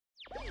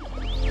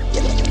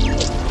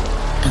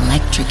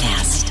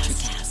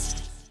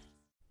Electrocast.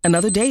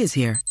 Another day is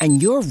here,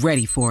 and you're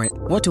ready for it.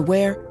 What to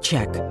wear?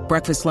 Check.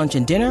 Breakfast, lunch,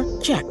 and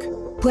dinner? Check.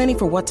 Planning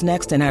for what's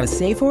next and how to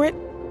save for it?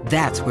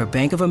 That's where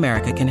Bank of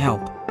America can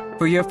help.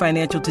 For your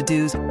financial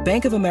to-dos,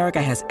 Bank of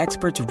America has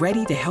experts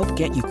ready to help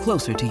get you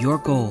closer to your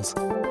goals.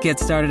 Get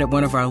started at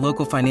one of our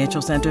local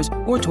financial centers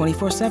or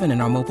 24/7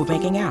 in our mobile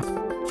banking app.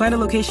 Find a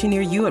location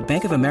near you at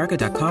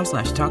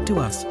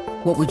bankofamerica.com/talktous.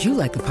 What would you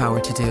like the power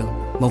to do?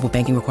 Mobile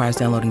banking requires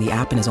downloading the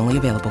app and is only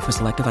available for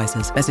select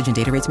devices. Message and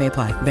data rates may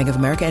apply. Bank of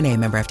America N.A.,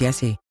 member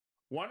FDIC.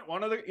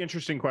 One of the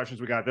interesting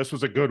questions we got, this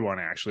was a good one,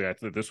 actually. I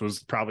thought this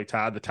was probably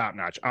Todd, the top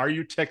notch. Are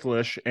you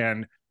ticklish,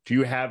 and do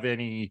you have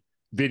any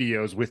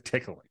videos with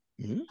tickling?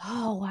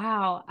 Oh,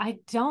 wow. I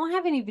don't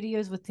have any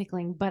videos with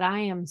tickling, but I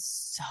am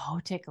so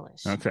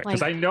ticklish. Okay,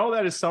 because I know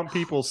that is some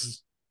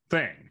people's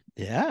thing.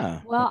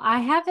 Yeah. Well, I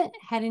haven't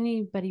had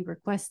anybody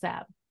request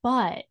that,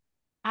 but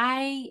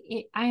I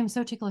am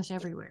so ticklish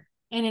everywhere.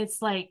 And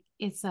it's like,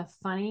 it's a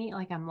funny,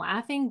 like I'm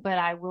laughing, but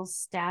I will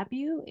stab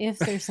you if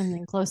there's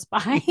something close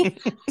by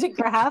to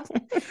grab.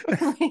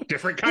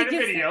 Different kind of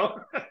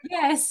video.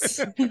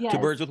 Yes. Two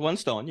birds with one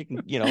stone. You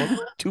can,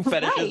 two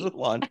fetishes with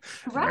one.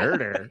 Right.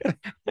 Murder.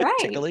 Right.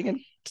 Tickling and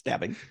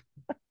stabbing.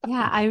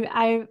 Yeah,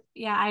 I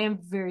am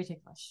very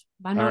ticklish.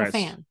 I'm not a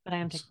fan, but I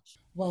am ticklish.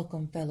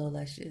 Welcome, fellow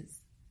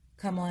Lushes.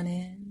 Come on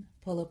in,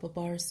 pull up a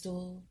bar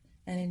stool,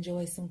 and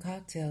enjoy some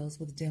cocktails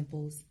with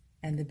Dimples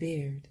and the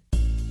Beard.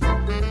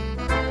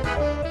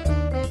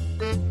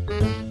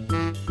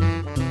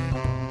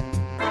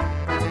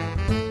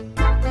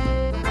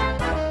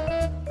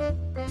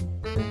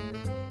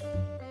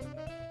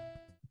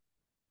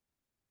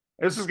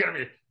 This is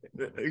gonna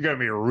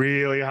be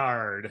really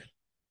hard.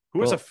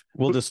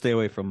 We'll just stay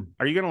away from.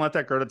 Are you gonna let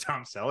that go to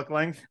Tom Selleck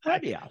length?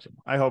 That'd be awesome.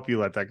 I hope you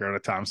let that go to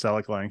Tom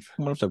Selleck length.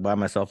 I'm gonna have to buy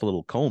myself a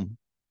little comb.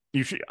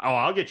 You should. Oh,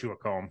 I'll get you a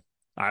comb.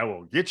 I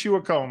will get you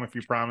a comb if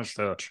you promise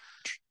to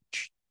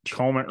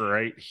comb it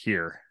right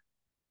here.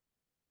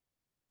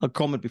 I'll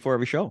comb it before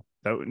every show.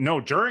 No,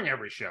 during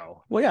every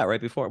show. Well, yeah,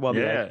 right before. Well,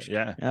 yeah,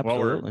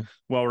 absolutely.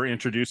 While we're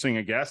introducing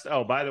a guest.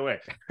 Oh, by the way,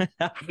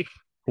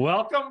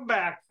 welcome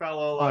back,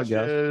 fellow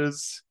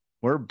Lushes.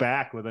 We're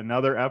back with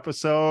another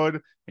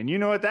episode, and you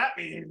know what that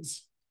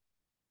means.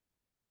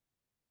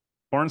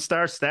 Porn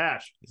Star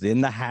Stash is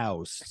in the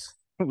house.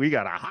 We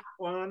got a hot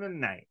one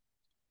tonight.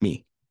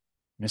 Me,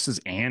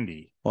 Mrs.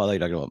 Andi. Well, they're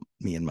talking about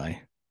me and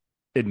my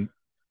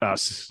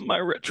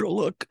retro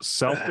look.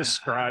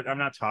 Self-described. I'm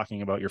not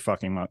talking about your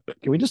fucking mustache.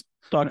 Can we just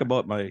talk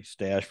about my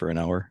stash for an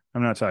hour?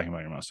 I'm not talking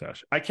about your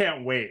mustache. I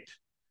can't wait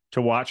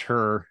to watch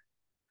her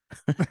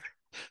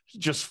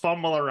just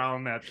fumble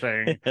around that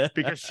thing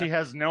because she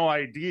has no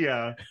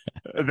idea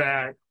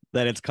that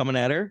it's coming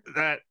at her.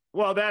 That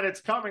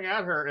it's coming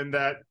at her, and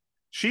that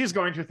she's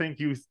going to think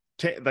you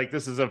like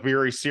this is a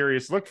very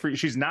serious look for you.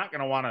 She's not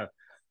going to want to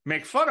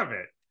make fun of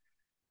it.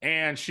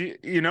 And she,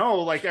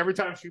 like every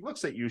time she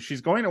looks at you,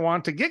 she's going to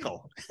want to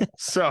giggle.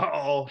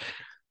 So,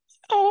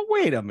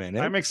 wait a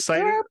minute. I'm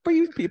excited. There are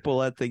these people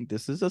that think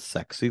this is a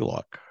sexy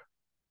look.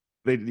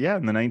 In the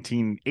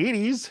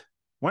 1980s.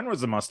 When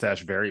was the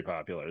mustache very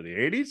popular? The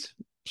 80s?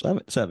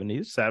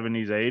 70s.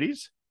 70s,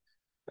 80s?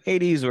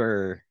 80s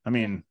were... I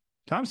mean,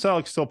 Tom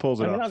Selleck still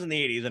pulls it off. I was in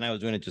the 80s, and I was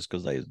doing it just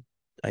because I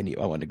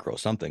wanted to grow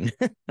something.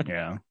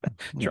 Yeah.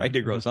 Tried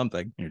to grow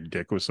something. Your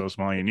dick was so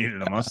small you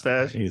needed a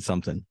mustache? I needed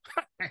something.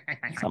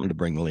 Something to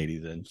bring the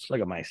ladies in. Just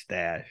look at my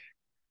stash.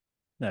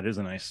 That is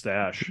a nice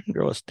stash.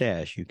 Grow a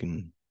stash. You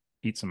can...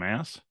 Eat some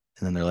ass?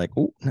 And then they're like,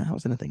 oh, no, I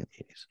wasn't a thing in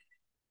the 80s.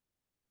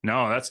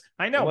 No,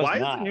 I know. Why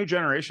is the new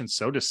generation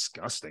so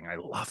disgusting? I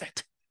love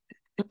it.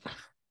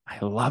 I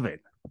love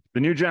it.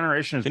 The new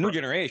generation is...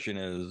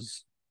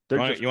 You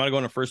want to go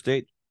on a first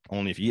date?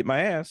 Only if you eat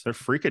my ass. They're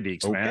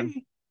freakadeeks, man.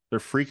 They're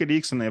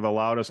freakadeeks, and they've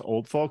allowed us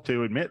old folk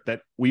to admit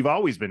that we've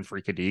always been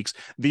freakadeeks.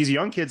 These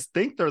young kids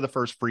think they're the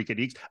first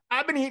freakadeeks.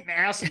 I've been eating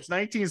ass since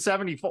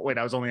 1974. Wait,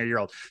 I was only a year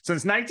old.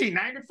 Since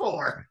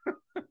 1994.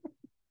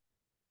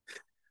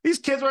 These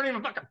kids weren't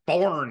even fucking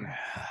born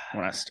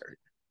when I started.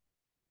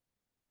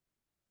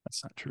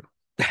 That's not true.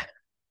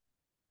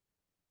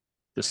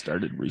 Just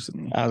started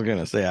recently. I was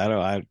gonna say I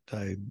got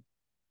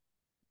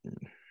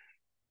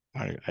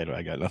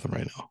nothing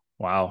right now.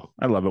 Wow,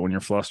 I love it when you're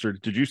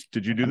flustered. Did you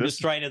do this? I'm just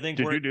trying to think.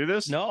 Did you do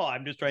this? No,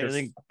 I'm just trying to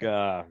think.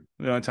 The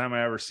only time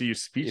I ever see you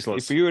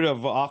speechless. If you would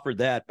have offered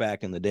that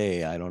back in the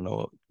day, I don't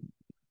know.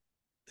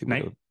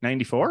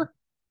 94?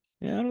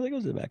 Yeah, I don't think it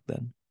was back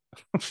then.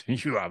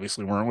 You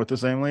obviously weren't with the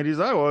same ladies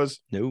I was.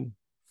 No,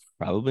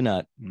 probably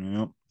not.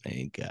 Nope.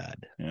 Thank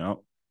God. Yep.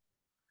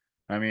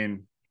 I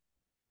mean,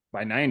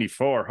 by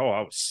 94,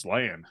 I was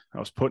slaying. I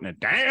was putting it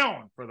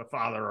down for the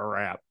father of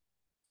rap.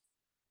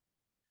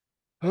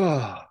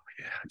 Oh,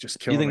 yeah. Just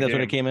killing. You think that's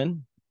when it came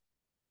in?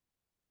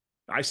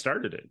 I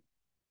started it.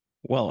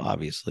 Well,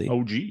 obviously.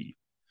 OG.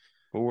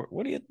 But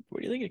where do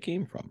you think it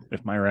came from?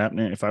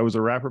 If I was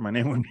a rapper, my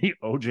name would be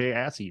OJ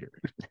Ass Eater.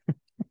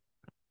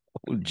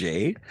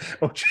 OJ?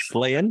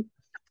 Slaying?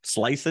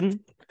 Slicing?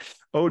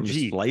 OG.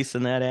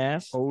 Slicing that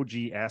ass? OG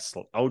Ass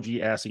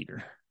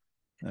Eater.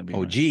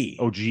 OG.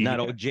 OG. Not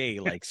OJ,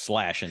 like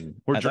slashing.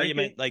 We're I thought you drinking-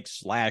 meant like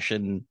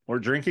slashing. We're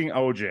drinking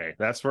OJ.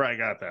 That's where I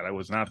got that. I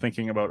was not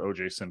thinking about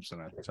OJ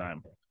Simpson at the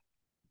time.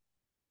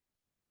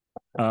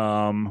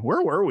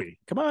 Where were we?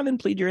 Come on and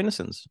plead your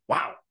innocence.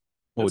 Wow.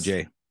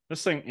 OJ.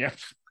 This thing, yeah.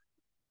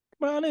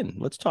 Come on in.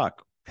 Let's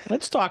talk.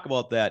 Let's talk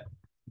about that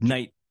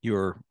night you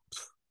were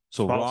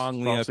so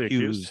wrongly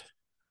accused.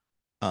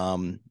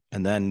 And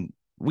then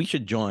we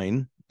should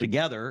join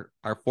together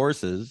our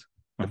forces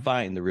to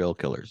find the real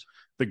killers.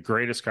 The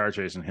greatest car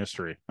chase in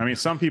history. I mean,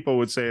 some people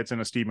would say it's in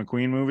a Steve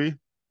McQueen movie.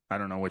 I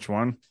don't know which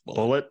one.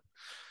 Bullet.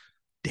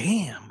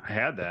 Damn. I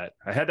had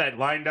that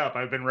lined up.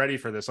 I've been ready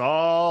for this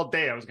all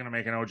day. I was going to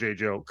make an OJ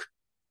joke.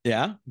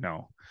 Yeah.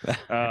 No.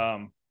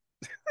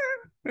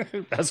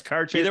 Best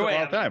car chase Either way,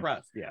 of all time.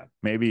 impressed. Yeah.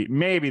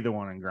 Maybe the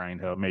one in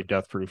Grindhouse. Maybe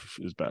Death Proof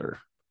is better.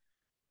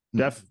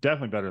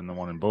 Definitely better than the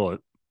one in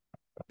Bullet.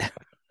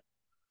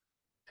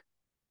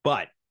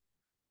 But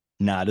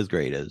not as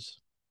great as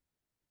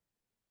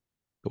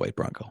the White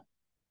Bronco.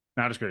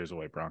 Not as great as the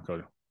White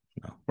Bronco.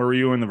 No. Where were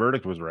you when the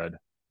verdict was read?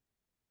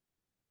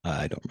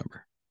 I don't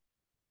remember.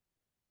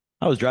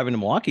 I was driving to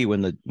Milwaukee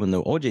when the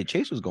OJ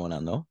chase was going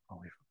on, though.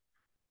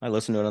 I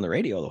listened to it on the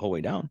radio the whole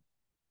way down.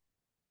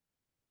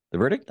 The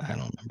verdict? I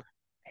don't remember.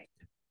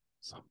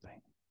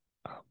 Something.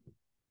 I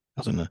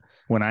was in the...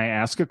 When I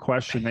ask a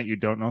question that you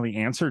don't know the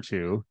answer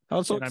to, I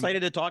was so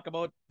excited to talk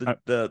about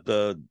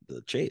the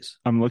chase.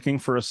 I'm looking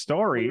for a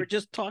story. We were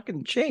just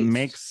talking chase.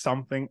 Make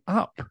something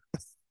up.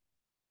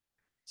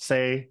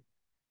 Say,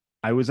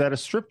 I was at a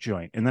strip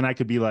joint, and then I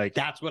could be like,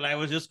 that's what I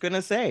was just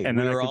gonna say. And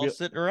we then were all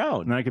sitting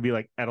around. And then I could be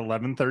like at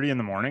 11:30 in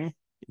the morning.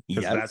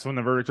 Because that's when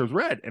the verdict was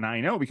read. And I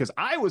know because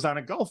I was on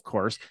a golf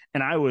course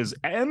and I was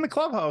in the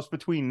clubhouse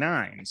between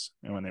nines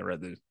and when they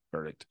read the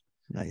verdict.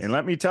 Nice. And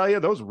let me tell you,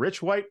 those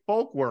rich white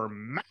folk were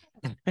mad.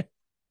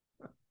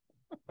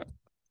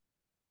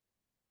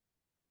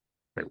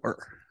 They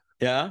were.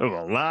 Yeah. There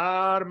was a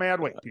lot of mad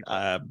white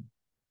people.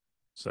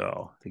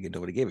 So I think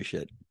nobody gave a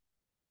shit.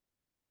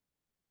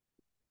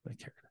 They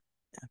cared.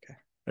 Okay.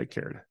 They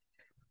cared.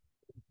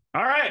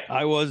 All right.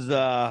 I was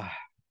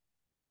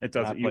it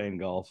doesn't not playing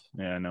golf.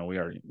 Yeah, no, we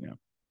already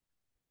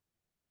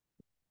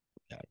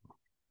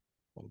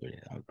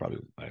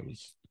I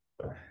was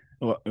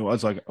Well, it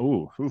was like, yeah,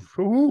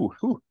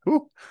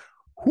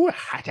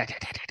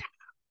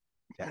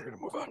 we're gonna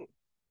move on.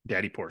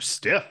 Daddy poor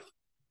stiff.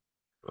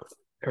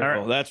 All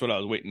right. That's what I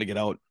was waiting to get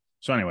out.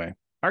 So anyway,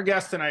 our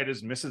guest tonight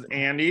is Mrs.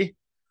 Andi.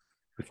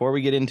 Before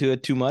we get into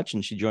it too much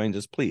and she joins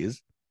us,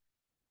 please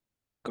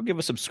go give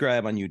a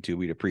subscribe on YouTube.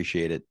 We'd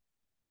appreciate it.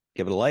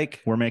 Give it a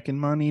like. We're making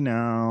money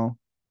now.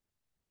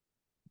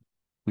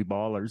 We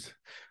ballers.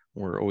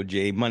 We're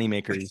OJ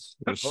moneymakers.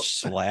 We're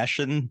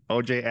slashing.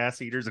 OJ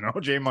ass eaters and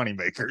OJ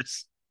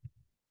moneymakers.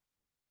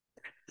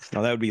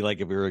 Now that would be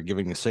like if we were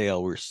giving a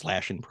sale, we're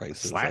slashing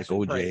prices. Like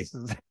OJ.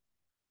 Prices.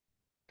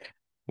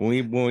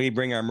 When we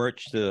bring our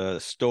merch to the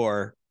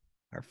store,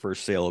 our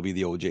first sale will be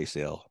the OJ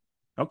sale.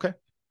 Okay.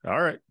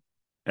 All right.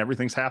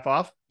 Everything's half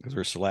off? Because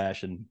we're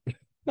slashing.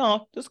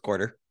 No, just a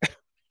quarter.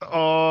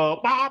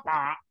 Oh,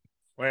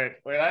 wait,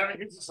 I haven't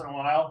used this in a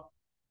while.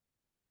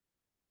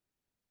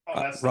 Oh,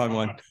 that's wrong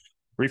one.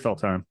 Refill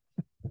time.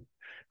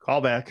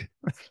 Call back.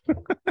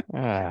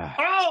 Ah,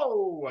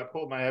 Oh, I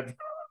pulled my head.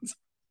 it's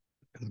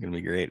gonna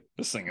be great.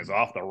 This thing is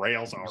off the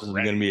rails already. This is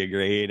gonna be a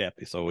great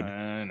episode.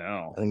 I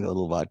know. I think a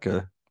little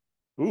vodka.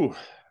 Ooh,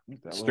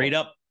 Straight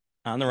up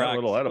on the rocks.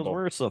 little edible.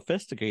 We're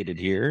sophisticated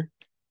here.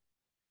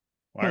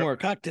 When we're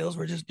cocktails,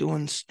 we're just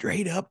doing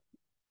straight up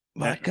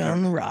vodka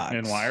on the rocks.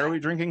 And why are we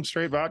drinking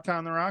straight vodka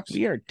on the rocks?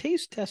 We are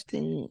taste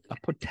testing a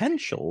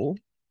potential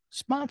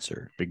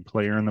sponsor. Big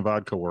player in the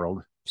vodka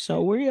world.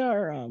 So we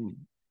are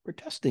we're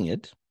testing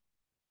it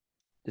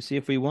to see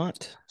if we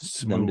want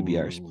them to be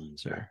our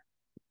sponsor.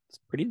 It's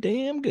pretty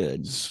damn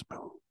good.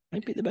 Smooth.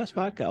 Might be the best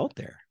vodka out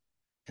there.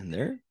 And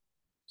they're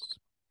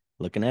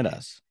looking at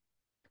us.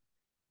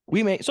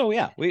 We may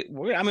I mean,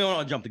 I don't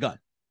want to jump the gun.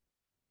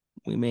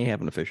 We may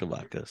have an official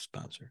vodka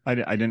sponsor. I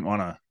didn't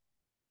want to.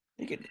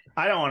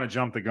 I don't want to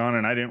jump the gun,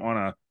 and I didn't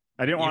want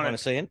to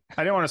say it.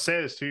 I didn't want to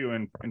say this to you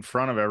in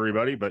front of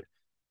everybody, but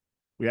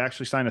we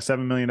actually signed a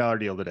 $7 million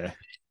deal today.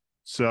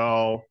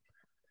 So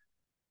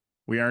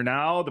we are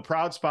now the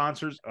proud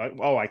sponsors.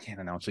 I can't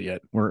announce it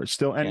yet. We're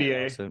still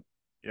NDA.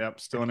 Yep,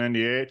 still an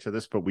NDA to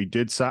this, but we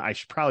did sign. I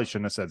probably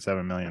shouldn't have said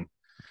 7 million.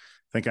 I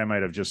think I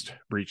might have just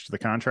breached the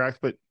contract,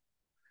 but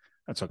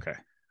that's okay.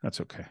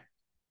 That's okay.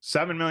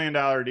 $7 million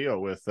deal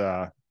with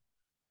the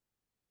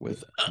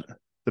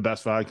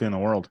best vodka in the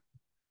world.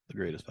 The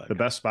greatest vodka. The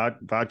best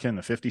vodka in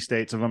the 50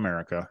 states of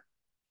America,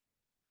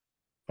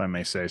 if I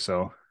may say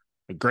so.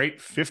 The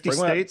great 50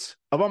 states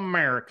of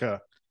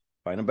America.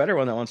 Find a better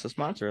one that wants to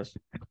sponsor us.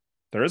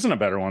 There isn't a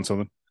better one,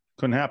 so it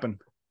couldn't happen.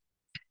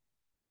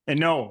 And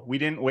no, we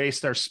didn't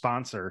waste our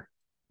sponsor.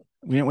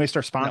 We didn't waste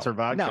our sponsor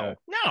vodka.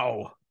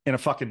 No. In a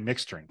fucking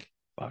mixed drink.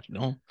 Fuck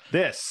no.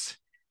 This.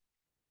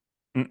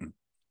 Mm-mm.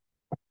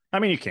 I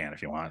mean, you can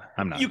if you want.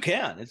 I'm not. You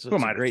can. It's a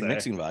great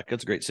mixing vodka.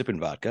 It's a great sipping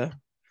vodka.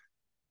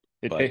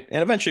 And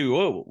eventually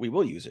we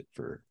will use it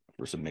for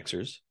for some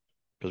mixers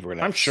because we're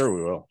gonna. I'm sure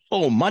we will.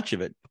 So much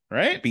of it,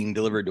 right, being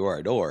delivered to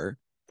our door.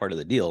 Part of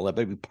the deal. That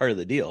might be part of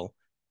the deal.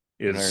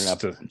 Is up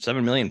to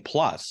 7 million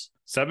plus.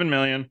 7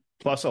 million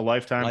plus a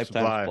lifetime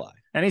supply.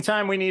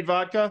 Anytime we need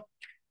vodka,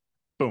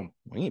 boom.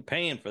 We ain't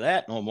paying for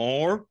that no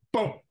more.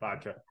 Boom,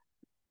 vodka.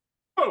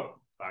 Boom,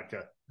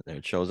 vodka. There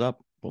it shows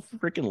up. We'll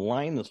freaking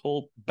line this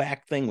whole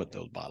back thing with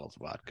those bottles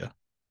of vodka.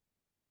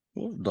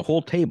 The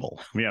whole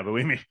table. Yeah,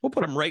 believe me. We'll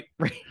put them right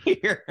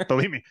here.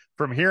 Believe me,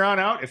 from here on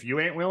out, if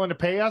you ain't willing to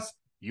pay us,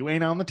 you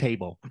ain't on the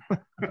table.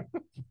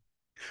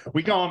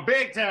 We going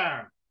big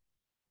time.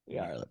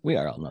 We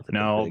are all nothing.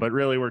 No, but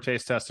really, we're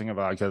taste testing a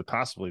vodka.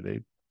 Possibly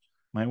they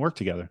might work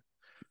together.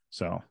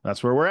 So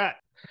that's where we're at.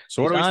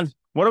 So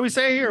what do we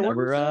say here?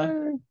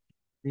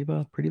 Leave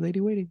a pretty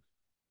lady waiting.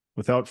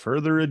 Without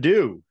further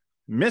ado,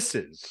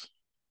 Mrs.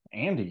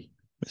 Andi.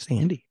 Miss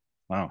Andi.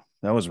 Wow,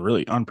 that was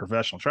really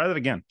unprofessional. Try that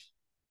again.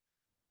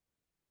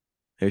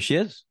 There she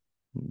is.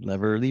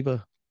 Never leave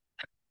a.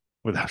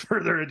 Without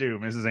further ado,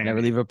 Mrs. Andi.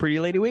 Never leave a pretty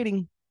lady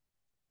waiting.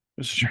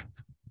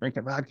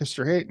 Drinking vodka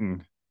straight,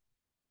 and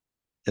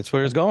that's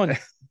where it's going.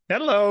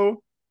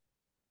 Hello.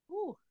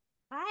 Ooh,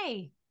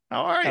 hi.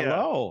 How are you?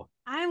 Hello.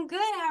 I'm good.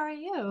 How are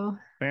you?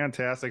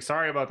 Fantastic.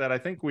 Sorry about that. I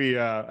think we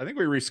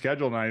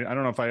rescheduled, and I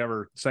don't know if I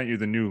ever sent you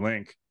the new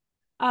link.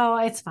 Oh,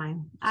 it's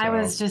fine. So. I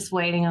was just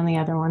waiting on the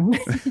other one.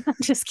 I'm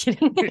just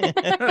kidding.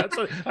 That's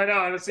what, I know.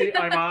 I see.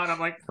 I'm on. I'm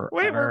like,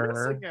 wait,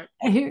 we're missing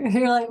it.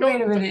 You're like,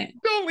 wait a minute.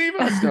 Don't leave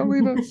us. Don't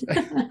leave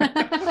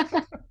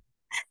us.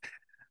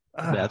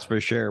 That's for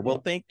sure.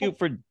 Well, thank you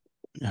for.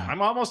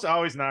 I'm almost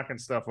always knocking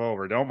stuff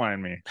over. Don't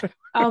mind me.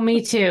 Oh,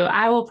 me too.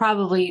 I will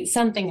probably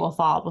something will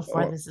fall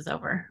before this is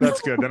over.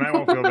 That's good. Then I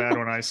won't feel bad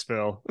when I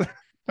spill.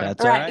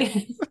 That's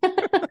right.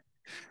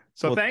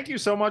 So thank you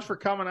so much for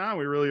coming on.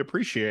 We really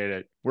appreciate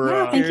it.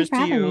 We're cheers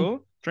to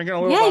you. Drinking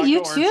a little vodka you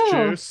orange too.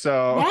 juice.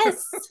 So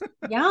yes,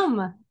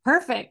 yum,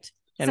 perfect.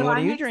 And so what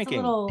are I you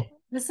drinking?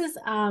 This is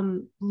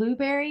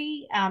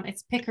blueberry.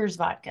 It's Pickers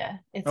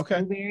vodka. It's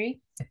blueberry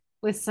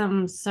with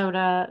some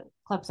soda,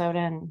 club soda,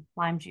 and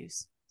lime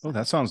juice. Oh,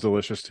 that sounds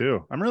delicious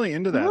too. I'm really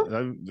into that.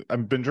 Mm-hmm.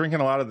 I've been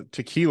drinking a lot of the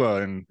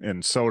tequila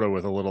and soda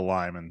with a little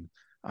lime, and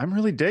I'm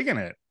really digging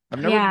it. I've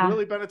never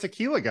really been a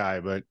tequila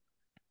guy, but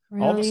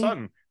all of a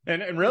sudden.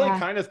 And really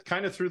kind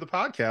of through the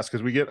podcast,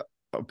 because we get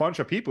a bunch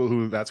of people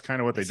who that's kind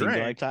of what they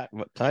drink. So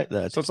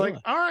it's like,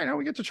 all right, now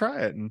we get to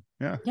try it. And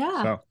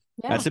so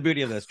that's the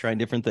beauty of this, trying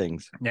different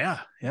things. Yeah.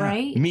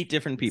 Right. Meet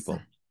different people.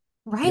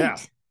 Right. Yeah.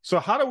 So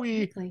how do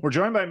we're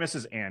joined by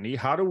Mrs. Andi.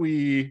 How do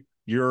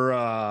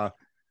you're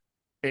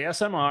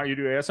ASMR, you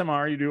do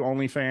ASMR, you do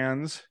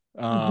OnlyFans.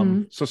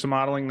 So some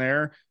modeling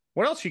there.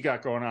 What else you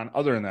got going on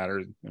other than that? Or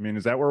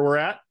is that where we're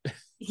at?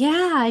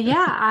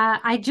 Yeah.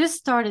 I just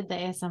started the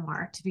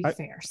ASMR, to be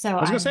fair. So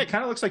I was gonna say, it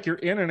kind of looks like you're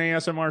in an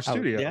ASMR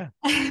studio. Yeah.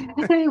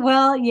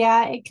 Well,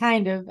 it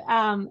kind of.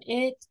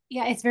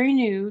 It's very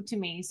new to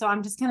me, so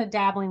I'm just kind of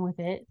dabbling with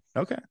it.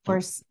 Okay. Of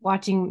course,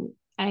 watching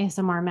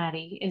ASMR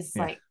Maddie is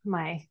like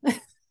my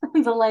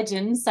the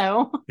legend.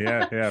 So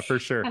yeah, for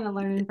sure. Kind of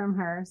learning from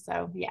her.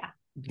 So yeah.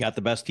 You got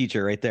the best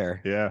teacher right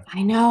there. Yeah.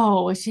 I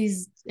know.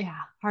 She's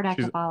hard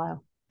act to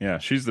follow. Yeah,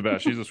 she's the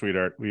best. She's a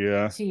sweetheart.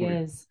 She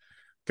is.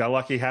 Got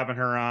lucky having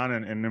her on,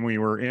 and then we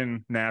were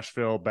in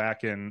Nashville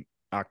back in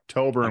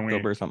October and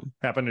we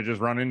happened to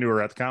just run into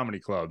her at the comedy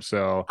club.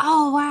 So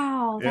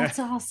wow, that's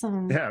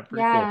awesome. Yeah,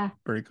 cool.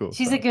 Pretty cool.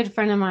 She's a good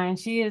friend of mine.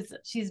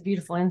 She's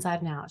beautiful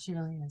inside and out. She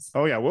really is.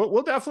 Oh yeah,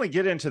 we'll definitely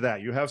get into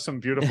that. You have some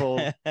beautiful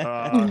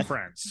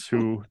friends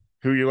who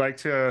you like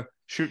to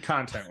shoot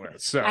content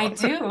with. So I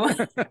do.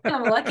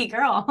 I'm a lucky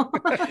girl.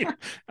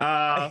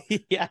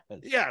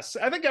 Yes,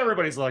 I think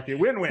everybody's lucky.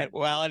 Win-win.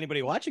 Well,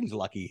 anybody watching's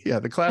lucky. Yeah,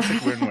 the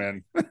classic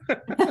win-win.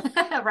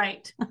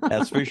 Right.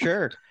 That's for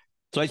sure.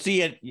 So I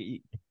see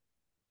it.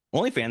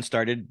 OnlyFans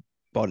started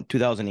about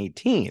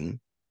 2018.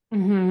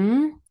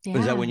 Mm-hmm. Yeah,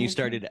 was that when you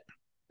started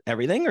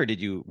everything, or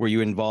were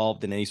you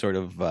involved in any sort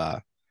of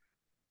what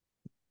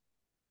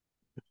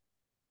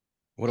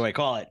do I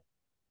call it?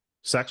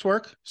 Sex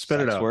work?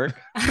 Spit it out. Work.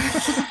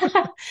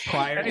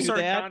 Prior to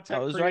that, I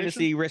was trying to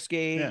see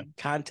risque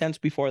contents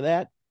before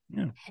that.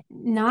 Yeah.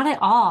 Not at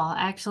all,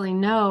 actually.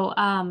 No.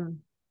 I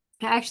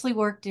actually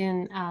worked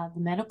in the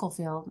medical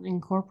field, in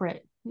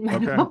corporate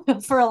medical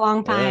field for a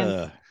long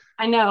time.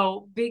 I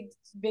know, big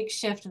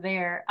shift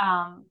there.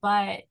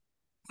 But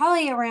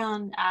probably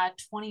around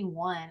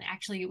 21,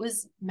 actually, it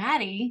was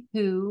Maddie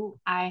who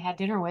I had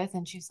dinner with,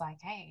 and she's like,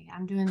 "Hey,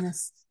 I'm doing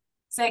this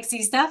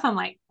sexy stuff." I'm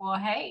like, well,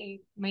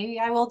 hey, maybe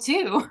I will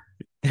too.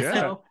 Yeah.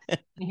 So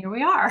here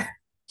we are.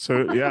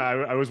 So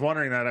I was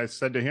wondering that. I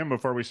said to him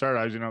before we started,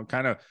 I was,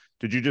 kind of,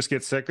 did you just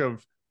get sick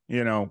of,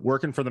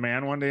 working for the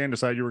man one day and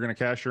decide you were going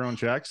to cash your own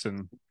checks?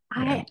 And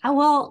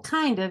well,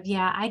 kind of,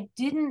 yeah. I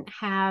didn't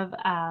have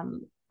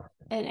an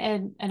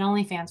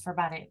OnlyFans for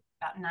about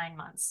 9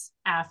 months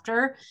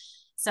after.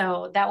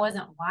 So that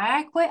wasn't why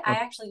I quit. I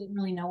actually didn't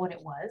really know what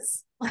it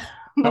was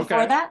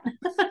before that.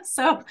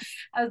 So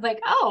I was like,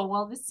 oh,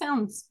 well, this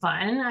sounds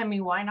fun.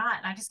 Why not?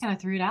 And I just kind of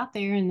threw it out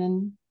there, and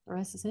then the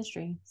rest is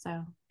history.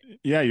 So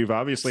Yeah, you've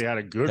obviously had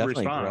a good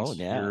Definitely response. grown,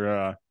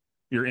 yeah.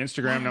 Your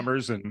Instagram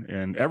numbers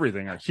and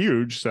everything are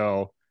huge.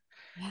 So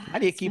Yeah, How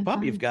do you it's keep been up?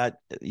 fun. You've got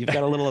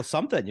a little of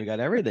something. You got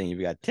everything.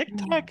 You've got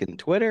TikTok and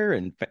Twitter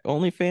and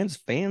OnlyFans,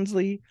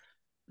 Fansly.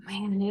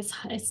 Man,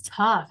 it's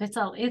tough. It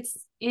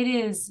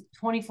is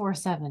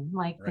 24/7.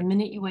 Like the right.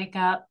 minute you wake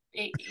up,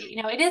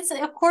 it is,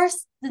 of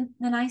course, the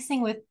nice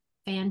thing with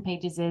fan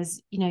pages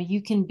is,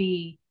 you can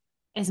be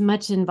as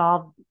much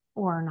involved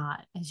or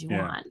not as you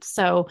Yeah. want.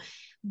 So,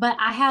 but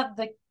I have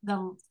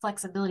the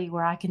flexibility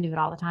where I can do it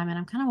all the time, and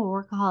I'm kind of a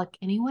workaholic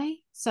anyway,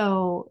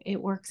 so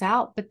it works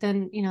out. But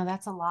then,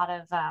 that's a lot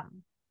of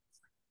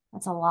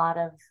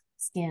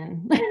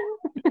skin.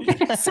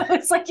 So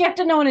it's like you have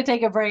to know when to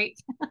take a break.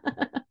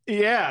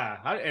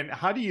 Yeah.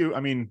 How do you, I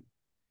mean,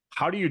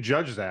 how do you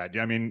judge that?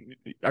 I mean,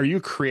 are you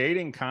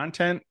creating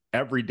content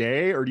every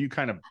day, or do you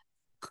kind of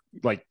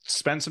like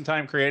spend some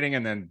time creating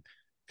and then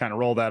kind of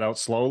roll that out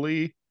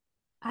slowly?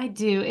 I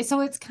do.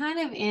 So it's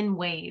kind of in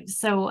waves.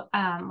 So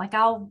like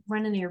I'll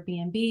run an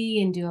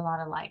Airbnb and do a lot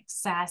of like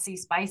sassy,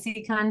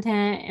 spicy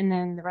content, and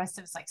then the rest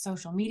of it's like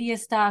social media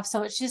stuff.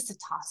 So it's just a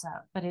toss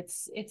up, but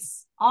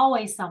it's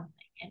always something.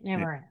 It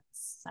never ends.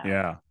 So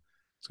Yeah. I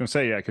was gonna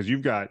say, yeah, because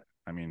you've got,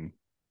 I mean,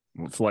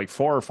 it's like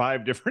 4 or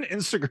 5 different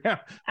Instagram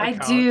I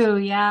accounts. do.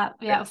 Yeah.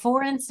 Yeah.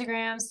 4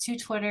 Instagrams, 2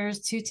 Twitters,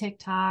 2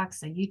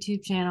 TikToks, a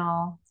YouTube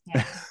channel.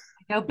 Yeah.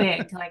 I go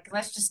big. Like,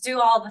 let's just do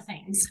all the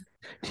things.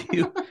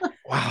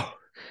 Wow.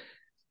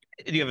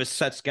 Do you have a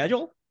set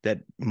schedule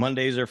that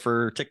Mondays are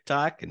for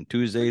TikTok and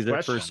Tuesdays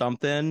are for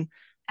something?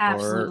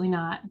 Absolutely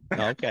not.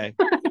 Okay.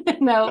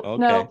 No,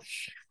 Okay.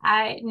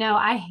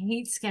 I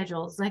hate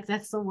schedules. Like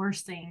that's the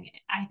worst thing.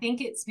 I think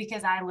it's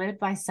because I lived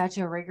by such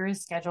a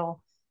rigorous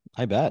schedule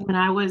I bet. when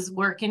I was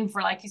working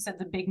for, like you said,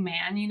 the big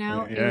man,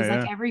 it was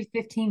like every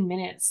 15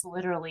 minutes,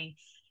 literally,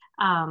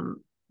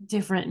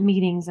 different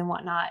meetings and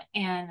whatnot.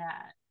 And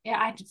yeah,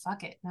 I just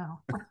fuck it. No,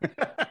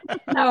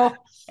 no,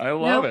 I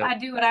love it. I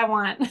do what I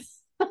want.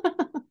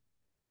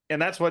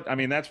 And that's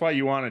why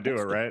you want to do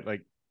it, right?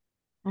 Like,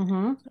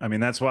 Mm-hmm. I mean,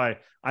 that's why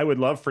I would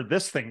love for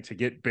this thing to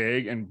get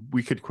big and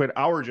we could quit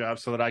our job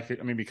so that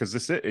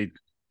because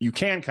you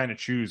can kind of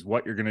choose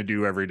what you're going to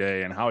do every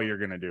day and how you're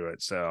going to do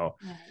it. So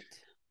right.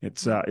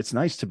 It's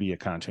nice to be a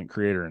content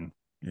creator and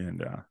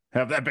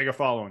have that big a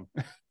following.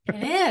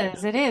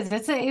 It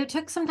is. It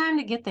took some time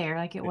to get there.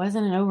 Like it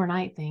wasn't an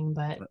overnight thing,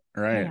 but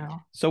right.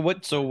 So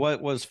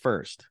what was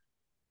first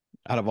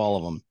out of all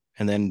of them?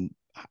 And then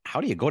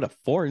how do you go to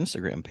 4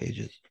 Instagram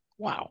pages?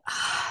 Wow.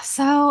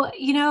 So,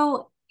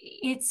 you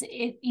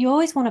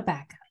always want to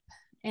back up.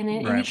 And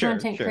any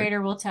content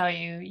creator will tell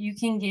you, you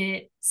can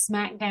get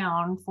smacked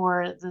down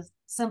for the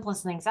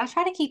simplest things. I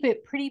try to keep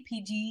it pretty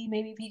PG,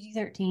 maybe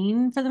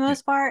PG-13 for the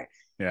most part.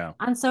 Yeah.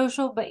 On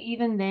social, but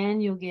even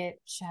then you'll get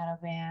shadow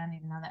banned,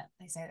 even though that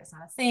they say that's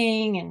not a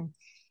thing. And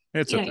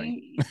it's a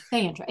thing. You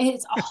stay in.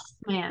 It's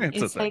man,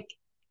 it's like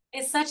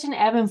it's such an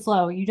ebb and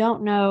flow. You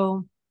don't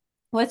know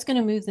what's going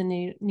to move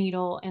the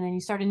needle, and then you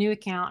start a new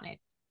account, and it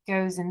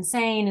goes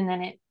insane, and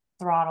then it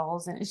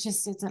throttles, and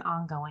it's an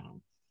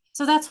ongoing.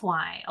 So that's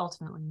why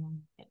ultimately,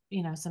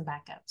 some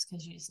backups,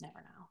 because you just never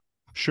know.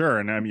 Sure.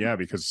 And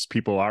because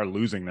people are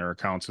losing their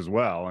accounts as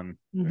well. And,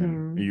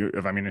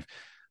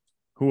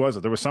 who was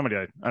it? There was somebody,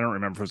 I don't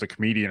remember if it was a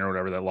comedian or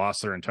whatever that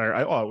lost their entire,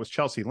 it was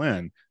Chelsea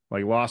Lynn,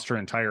 like lost her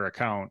entire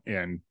account,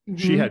 and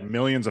she had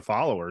millions of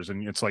followers,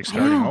 and it's like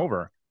starting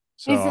over.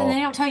 So and they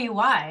don't tell you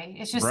why.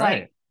 It's just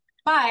like,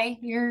 bye,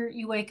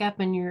 you wake up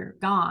and you're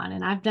gone.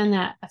 And I've done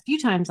that a few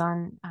times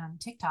on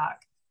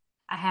TikTok.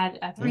 I had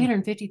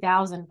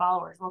 350,000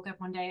 followers. Woke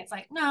up one day, it's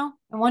like, no.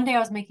 And one day I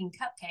was making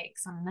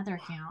cupcakes on another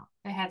account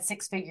that had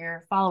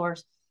 6-figure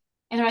followers.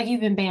 And they're like,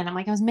 you've been banned. I'm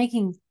like, I was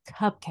making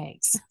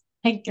cupcakes.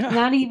 Like,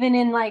 not even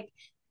in like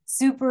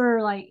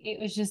super, like,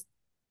 it was just,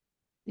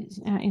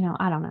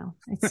 I don't know.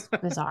 It's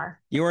bizarre.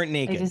 You weren't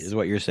naked, is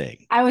what you're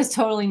saying. I was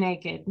totally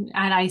naked.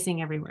 I had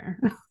icing everywhere.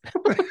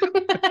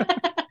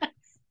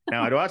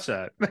 Now I'd watch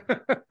that.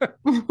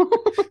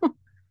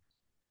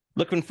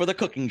 Looking for the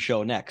cooking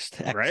show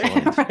next.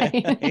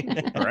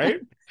 Excellent. Right.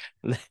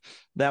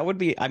 That would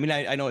be, I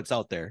know it's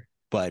out there,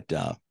 but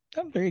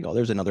there you go.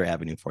 There's another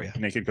avenue for you.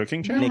 Naked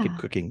cooking channel? Naked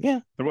cooking.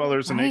 Yeah. Well,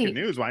 there's a naked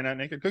news. Why not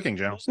naked cooking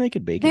channel? There's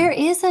naked baking.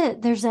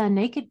 There's a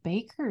naked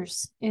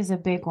bakers is a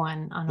big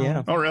one on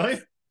yeah. Oh,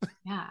 really?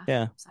 Yeah.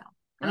 Yeah. So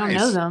I don't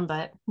know them,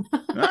 but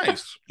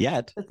nice.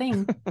 Yet. The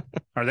thing.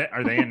 Are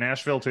they in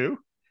Nashville too?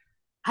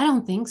 I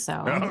don't think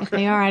so. Oh. If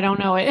they are, I don't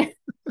know it.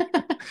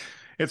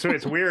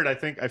 It's weird. I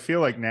feel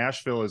like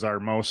Nashville is our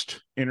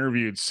most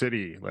interviewed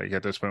city. Like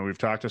at this point, we've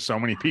talked to so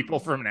many people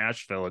from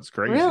Nashville. It's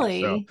crazy.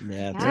 Really? So,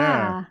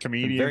 yeah.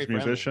 Comedians,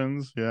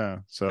 musicians. Yeah.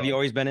 So have you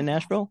always been in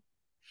Nashville?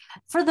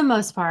 For the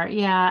most part,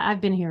 yeah. I've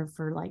been here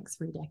for like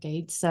 3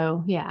 decades.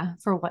 So yeah,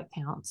 for what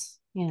counts,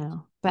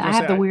 But I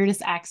have the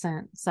weirdest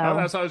accent. So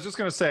that's what I was just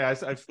gonna say.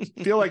 I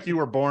feel like you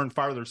were born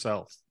farther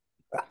south.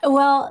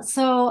 Well,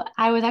 so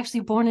I was actually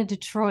born in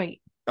Detroit.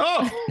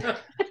 Oh,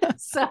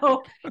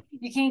 so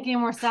you can't get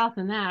more south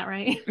than that,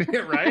 right?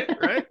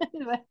 right.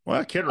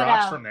 Well, Kid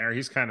Rock's from there.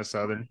 He's kind of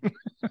southern.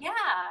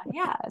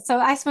 Yeah. So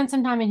I spent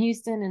some time in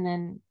Houston and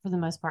then for the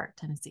most part,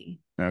 Tennessee.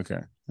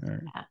 Okay. All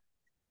right. Yeah.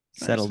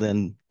 Settled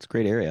in. It's a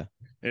great area.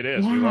 It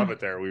is. Yeah. We love it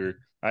there.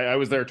 I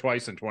was there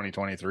twice in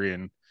 2023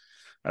 and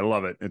I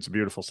love it. It's a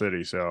beautiful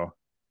city. So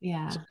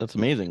Yeah. That's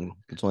amazing.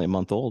 It's only a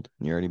month old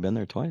and you already been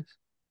there twice.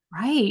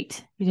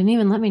 Right. You didn't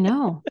even let me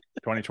know.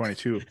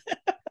 2022.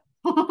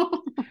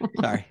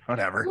 Sorry.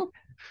 Whatever.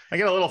 I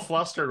get a little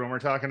flustered when we're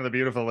talking to the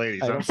beautiful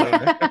ladies. I'm I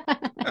sorry.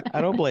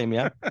 I don't blame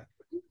you.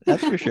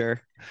 That's for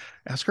sure.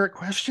 Ask her a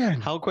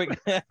question. How quick?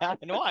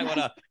 No,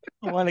 I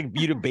want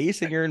you to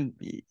base in your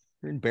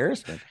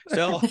embarrassment.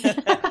 So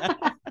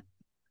that's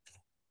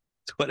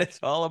what it's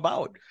all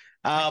about.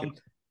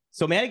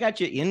 So Maddie got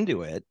you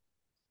into it.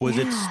 Was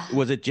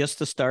it just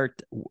to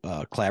start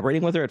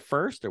collaborating with her at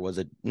first, or was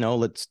it no?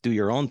 Let's do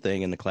your own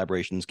thing, and the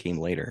collaborations came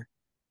later.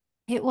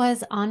 It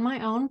was on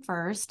my own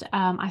first.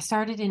 I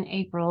started in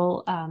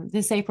April.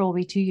 This April will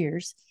be 2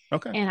 years.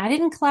 Okay. And I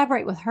didn't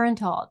collaborate with her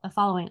until the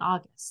following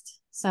August.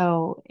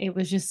 So it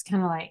was just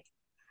kind of like,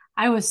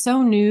 I was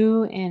so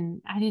new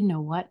and I didn't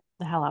know what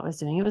the hell I was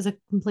doing. It was a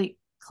complete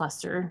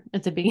cluster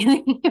at the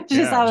beginning.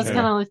 I was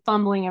kind of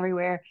fumbling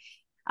everywhere.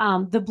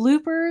 The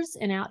bloopers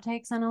and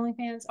outtakes on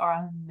OnlyFans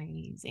are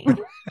amazing.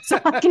 So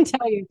I can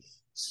tell you,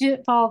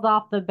 shit falls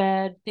off the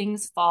bed,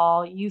 things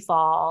fall, you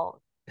fall.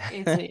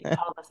 It's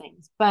all the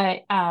things.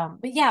 But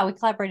yeah, we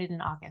collaborated in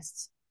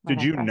August.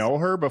 Did you know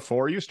her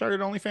before you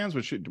started OnlyFans?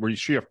 Was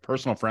she a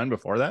personal friend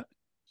before that?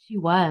 She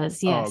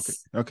was,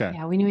 yes. Oh, okay.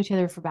 Yeah, we knew each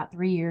other for about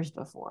 3 years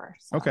before.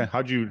 So. Okay.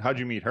 How'd you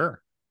meet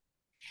her?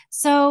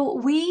 So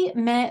we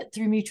met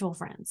through mutual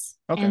friends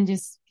and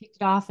just kicked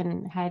it off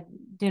and had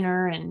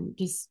dinner and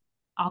just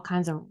all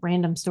kinds of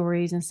random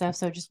stories and stuff.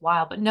 So just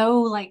wild, but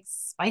no like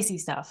spicy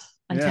stuff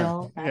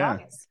until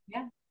August.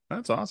 Yeah.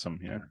 That's awesome.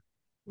 Yeah.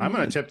 I'm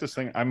going to tip this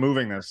thing. I'm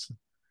moving this.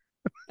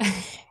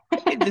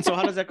 So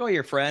how does that go?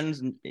 Your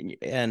friends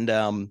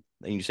and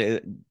you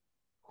say,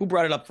 who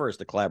brought it up first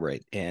to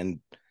collaborate? And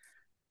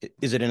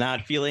is it an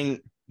odd feeling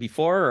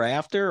before or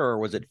after, or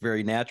was it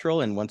very natural?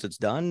 And once it's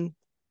done,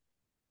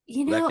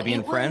 back to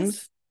being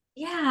friends?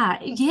 Yeah.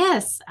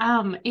 Yes.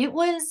 It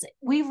was.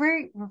 We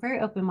were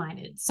very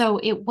open-minded, so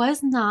it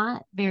was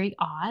not very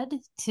odd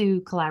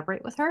to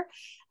collaborate with her,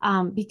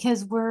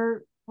 because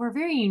we're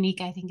very unique.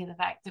 I think in the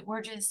fact that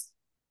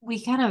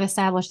we kind of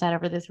established that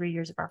over the 3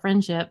 years of our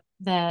friendship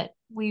that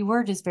we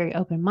were just very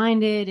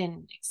open-minded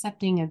and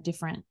accepting of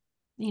different,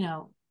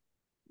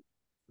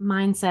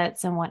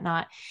 mindsets and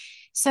whatnot.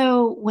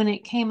 So when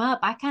it came up,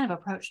 I kind of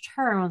approached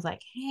her and was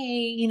like,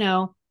 hey,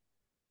 and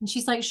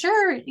she's like,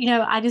 sure.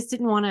 I just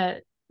didn't want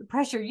to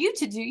pressure you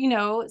to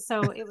do,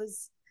 so it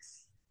was,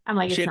 I'm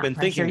like, she it's had been not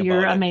pressure. thinking You're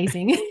about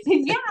amazing.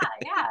 Yeah.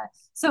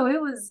 So it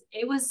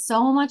was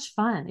so much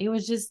fun. It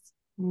was just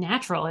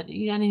natural. I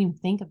didn't even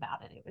think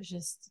about it. It was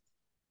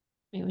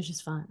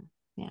just fun.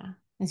 Yeah.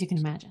 As you can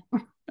imagine.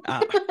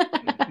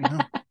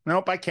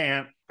 Nope, I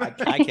can't. I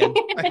can.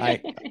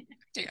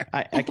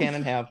 I can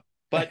and have.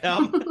 But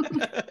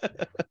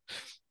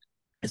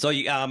so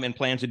you and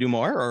plans to do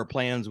more or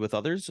plans with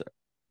others?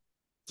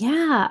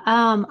 Yeah.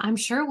 I'm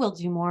sure we'll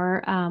do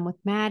more with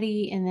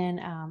Maddie, and then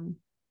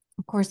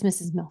of course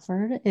Mrs.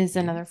 Milford is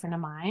another friend of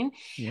mine.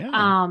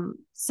 Yeah.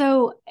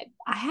 So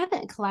I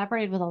haven't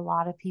collaborated with a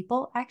lot of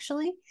people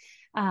actually.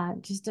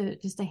 Just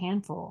a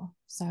handful.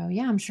 So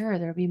yeah, I'm sure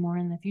there'll be more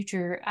in the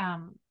future.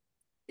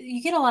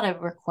 You get a lot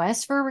of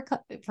requests for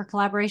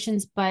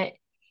collaborations, but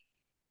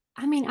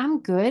I mean,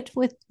 I'm good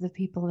with the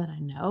people that I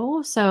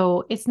know.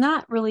 So it's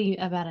not really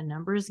about a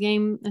numbers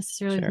game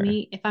necessarily with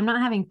me. If I'm not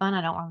having fun,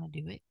 I don't want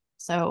to do it.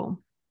 So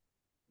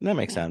that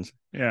makes sense.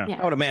 Yeah.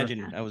 I would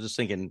imagine, I was just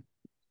thinking,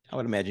 I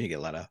would imagine you get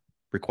a lot of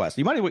requests.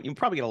 You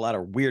probably get a lot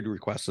of weird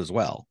requests as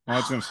well. I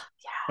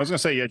was gonna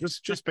say,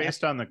 just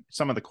based on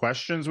some of the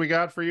questions we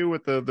got for you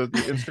with the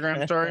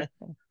Instagram story,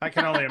 I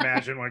can only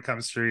imagine what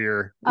comes through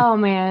your. Oh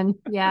man,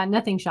 yeah,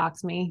 nothing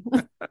shocks me.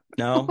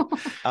 No,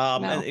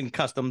 No. In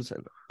customs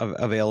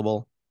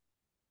available.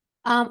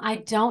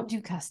 I don't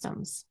do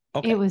customs.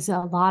 Okay. It was a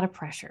lot of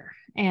pressure,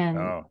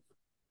 and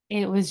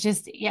it was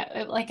just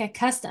like a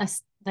custom.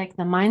 Like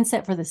the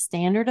mindset for the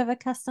standard of a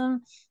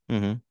custom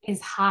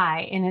is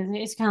high, and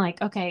it's kind of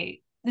like,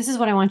 okay, this is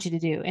what I want you to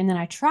do. And then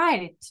I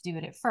tried to do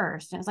it at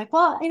first, and it's like,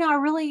 well, I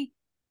really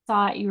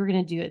thought you were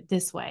going to do it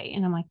this way,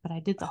 and I'm like, but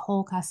I did the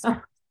whole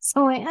custom,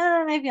 so like,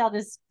 maybe I'll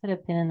just put a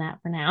pin in that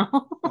for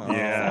now.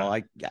 Yeah,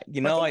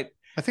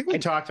 I think we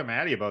talked to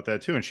Maddie about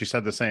that too, and she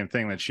said the same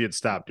thing, that she had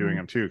stopped doing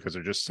them too because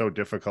they're just so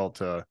difficult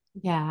to.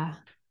 Yeah.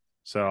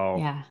 So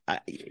yeah,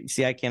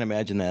 I can't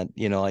imagine that.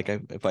 Like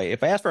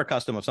if I asked for a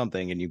custom of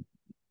something and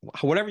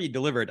whatever you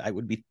delivered, I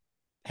would be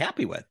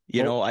happy with.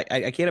 I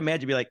can't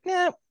imagine be like,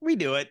 nah,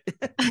 redo it.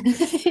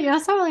 Yeah,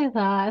 that's probably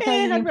that.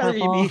 I'd rather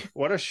you be.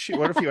 What if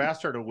you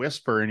asked her to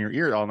whisper in your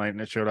ear all night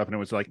and it showed up and it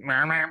was like,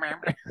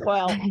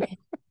 well,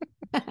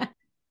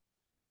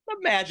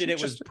 imagine it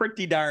was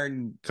pretty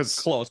darn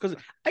close because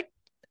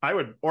I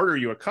would order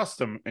you a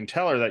custom and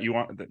tell her that you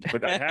want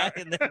but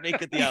and then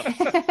make it the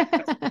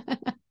other.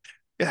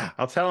 Yeah,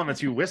 I'll tell him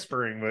it's you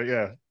whispering, but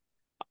yeah.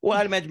 Well,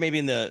 I'd imagine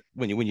maybe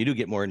when you do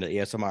get more into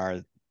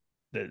ASMR,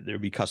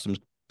 there'd be customs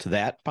to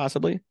that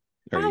possibly.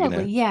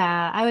 Probably,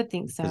 yeah, I would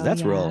think so. Because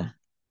that's yeah. real.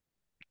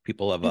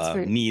 People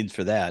have needs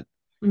for that.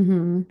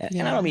 And I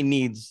don't mean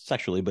needs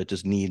sexually, but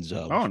just needs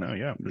of. Oh no,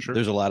 yeah, for sure.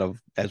 There's a lot of,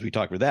 as we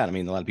talk about that. I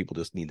mean, a lot of people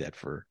just need that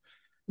for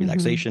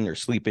relaxation or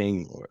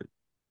sleeping or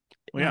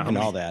and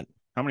all that.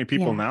 How many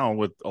people now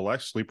with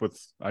Alexa sleep with?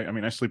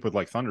 I sleep with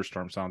like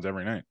thunderstorm sounds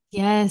every night.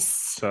 Yes.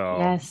 So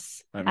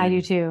yes, I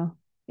do too.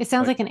 It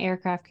sounds like an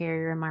aircraft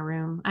carrier in my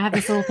room. I have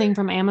this little thing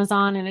from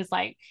Amazon, and it's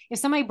like if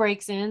somebody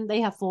breaks in,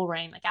 they have full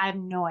reign. Like I have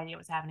no idea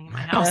what's happening in my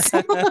house.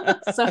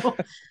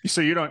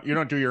 So you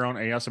don't do your own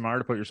ASMR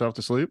to put yourself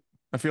to sleep?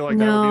 I feel like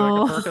that would be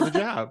like a perk of the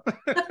job.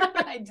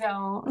 I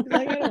don't.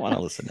 I don't want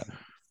to listen to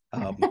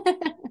them. A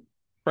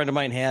friend of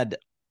mine had.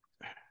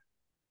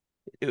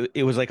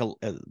 It was like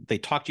they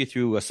talked you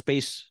through a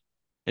space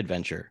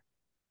adventure,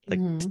 like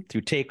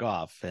through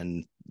takeoff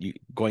and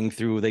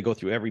they go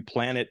through every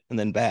planet and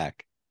then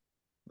back.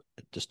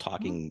 Just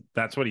talking.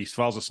 That's what he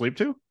falls asleep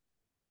to?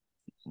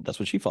 That's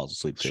what she falls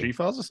asleep to. She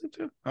falls asleep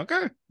to?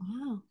 Okay.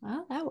 Wow.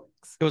 Well, that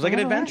works. It was like an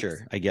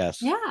adventure, I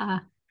guess. Yeah.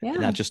 Yeah.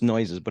 Not just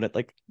noises, but it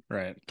like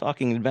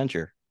talking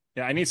adventure.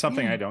 Yeah, I need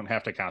something I don't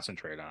have to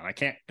concentrate on. I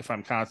can't, if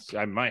I'm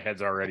my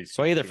head's already.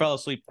 So I either fell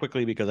asleep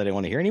quickly because I didn't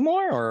want to hear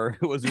ananymore, or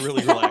it was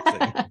really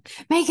relaxing.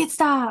 Make it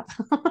stop.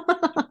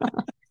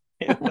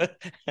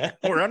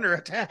 We're under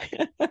attack.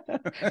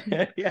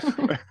 Yeah,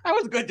 I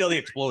was good till the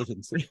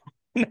explosions.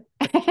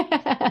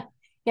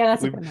 Yeah,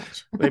 that's a good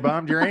match. They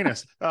bombed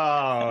Uranus.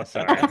 Oh,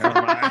 sorry.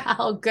 Never mind.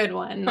 Oh, good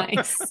one.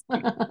 Nice.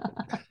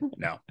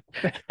 No.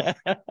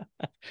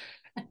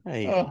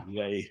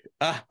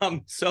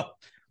 So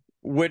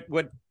what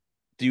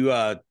do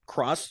you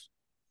cross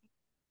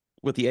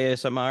with the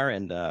ASMR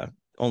and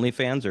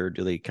OnlyFans, or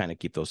do they kind of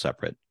keep those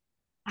separate?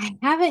 I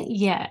haven't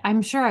yet.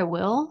 I'm sure I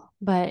will,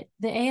 but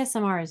the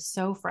ASMR is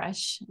so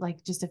fresh,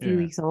 like just a few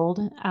weeks old.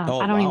 I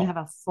don't even have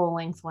a full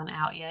length one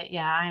out yet.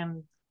 Yeah, I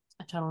am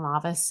a total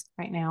novice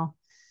right now.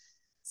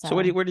 So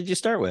where did you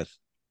start with?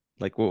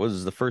 Like, what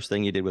was the first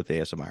thing you did with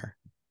ASMR?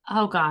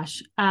 Oh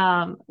gosh.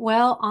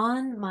 Well,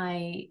 on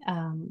my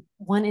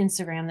one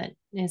Instagram that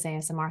is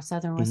ASMR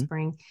Southern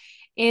Whispering,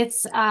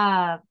 it's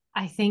I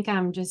think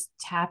I'm just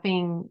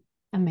tapping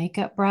a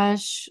makeup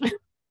brush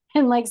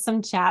and like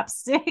some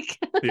chapstick.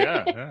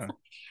 Yeah.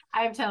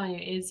 I'm telling you,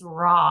 it's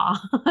raw.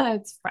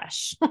 It's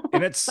fresh.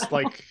 And it's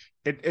like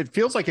it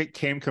feels like it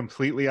came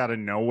completely out of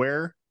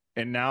nowhere.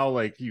 And now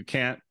like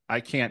I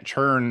can't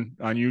turn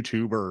on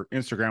YouTube or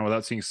Instagram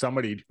without seeing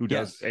somebody who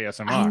does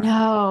ASMR. I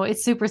know.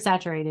 It's super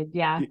saturated.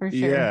 Yeah, for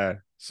sure. Yeah.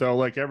 So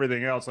like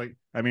everything else, like,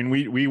 I mean,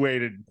 we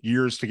waited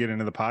years to get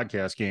into the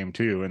podcast game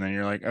too. And then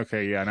you're like,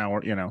 okay, yeah, now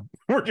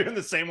we're doing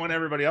the same one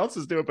everybody else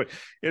is doing, but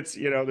it's,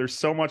 there's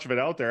so much of it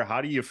out there.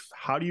 How do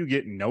you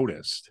get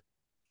noticed?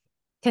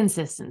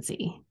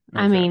 Consistency.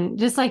 Okay. I mean,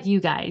 just like you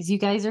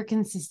guys are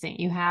consistent.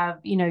 You have,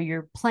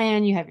 your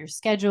plan, you have your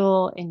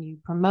schedule, and you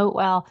promote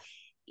well.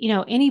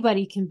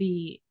 Anybody can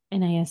be an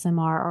ASMR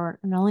or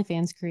an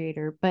OnlyFans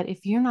creator, but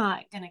if you're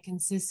not going to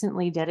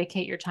consistently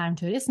dedicate your time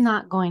to it, it's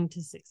not going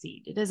to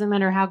succeed. It doesn't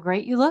matter how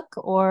great you look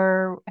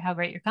or how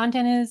great your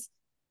content is.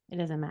 It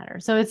doesn't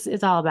matter. So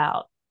it's all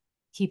about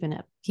keeping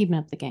up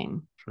the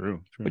game.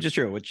 True. Which is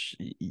true, which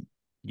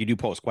you do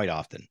post quite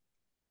often.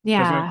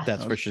 Yeah.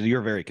 That's for sure.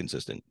 You're very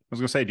consistent. I was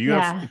going to say,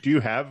 do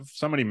you have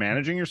somebody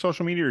managing your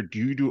social media, or do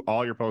you do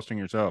all your posting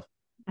yourself?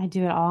 I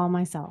do it all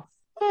myself.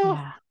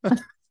 Yeah.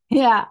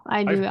 Yeah,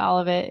 I do all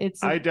of it.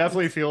 I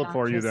definitely feel it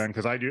for you then,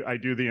 because I do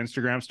the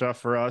Instagram stuff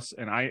for us,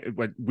 and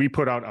we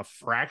put out a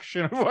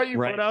fraction of what you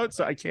put out,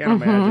 so I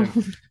can't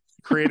imagine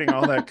creating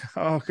all that.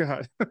 Oh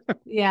God.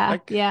 Yeah,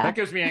 that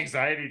gives me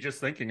anxiety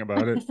just thinking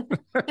about it.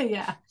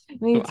 Yeah,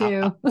 me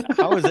too.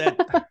 How is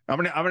that?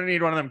 I'm gonna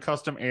need one of them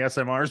custom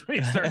ASMRs when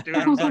you start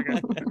doing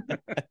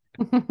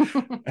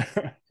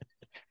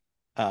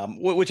them.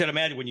 Which I'd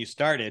imagine when you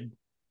started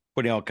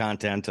putting out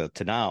content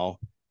to now.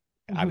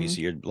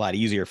 Obviously, you're a lot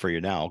easier for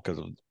you now because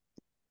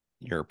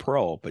you're a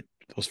pro. But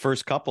those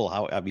first couple,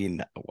 how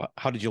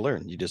did you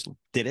learn? You just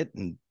did it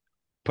and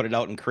put it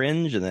out and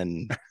cringe, and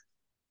then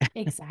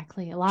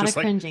exactly a lot of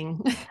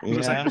cringing.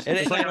 Just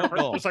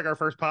like our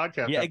first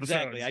podcast. Yeah,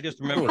 exactly. I just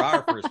remember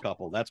our first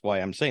couple. That's why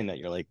I'm saying that.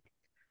 You're like,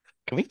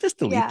 can we just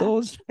delete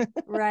those?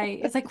 Right.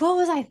 It's like, what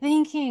was I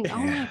thinking? Oh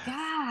my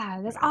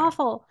God, that's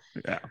awful.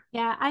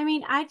 Yeah. I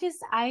mean, I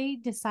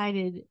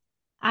decided.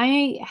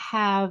 I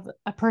have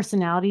a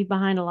personality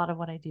behind a lot of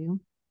what I do.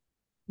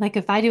 Like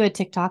if I do a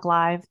TikTok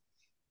live,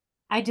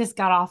 I just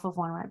got off of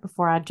one right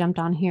before I jumped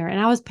on here, and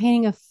I was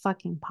painting a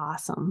fucking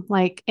possum,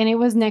 and it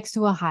was next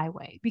to a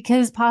highway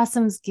because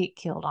possums get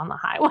killed on the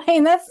highway.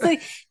 And that's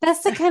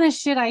the kind of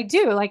shit I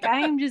do. Like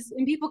I am just,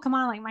 and people come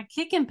on like, my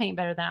kid can paint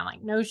better than I'm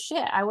like, no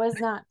shit. I was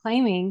not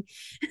claiming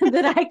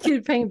that I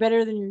could paint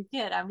better than your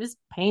kid. I'm just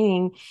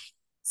painting.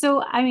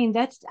 So, I mean,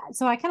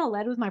 so I kind of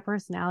led with my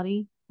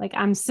personality. Like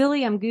I'm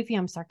silly, I'm goofy,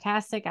 I'm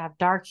sarcastic, I have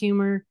dark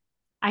humor.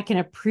 I can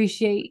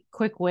appreciate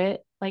quick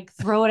wit. Like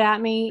throw it at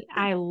me.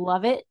 I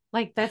love it.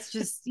 Like that's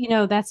just,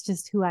 that's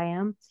just who I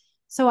am.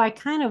 So I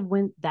kind of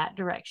went that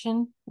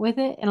direction with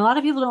it. And a lot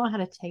of people don't know how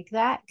to take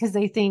that because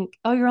they think,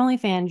 oh, you're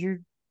OnlyFans,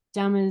 you're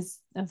dumb as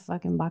a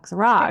fucking box of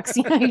rocks.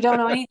 You don't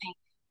know anything.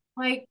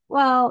 Like,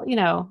 well,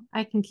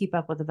 I can keep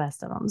up with the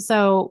best of them.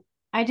 So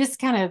I just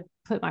kind of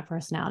put my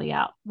personality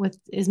out with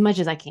as much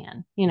as I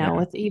can,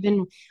 with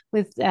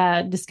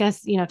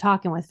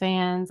talking with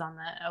fans on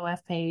the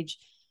OF page.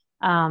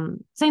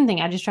 Same thing.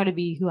 I just try to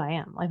be who I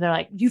am. Like, they're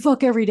like, you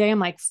fuck every day. I'm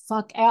like,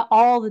 fuck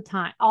all the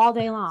time, all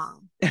day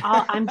long.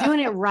 I'm doing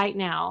it right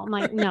now. I'm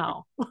like,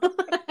 no.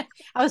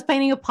 I was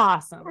painting a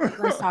possum.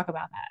 Let's talk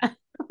about that.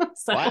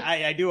 So well,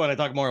 I do want to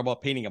talk more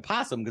about painting a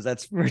possum because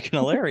that's freaking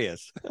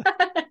hilarious.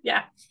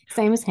 Yeah.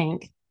 Same as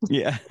Hank.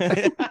 Yeah.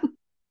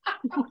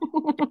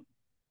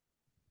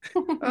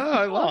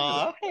 I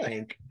love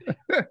Hank.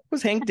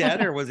 Was Hank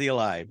dead or was he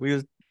alive?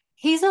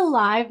 He's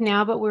alive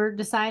now, but we're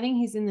deciding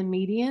he's in the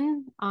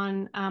median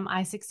on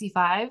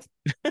I-65.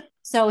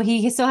 So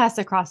he still has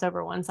to cross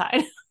over one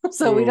side.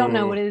 So we don't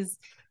know what his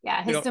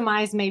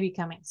demise may be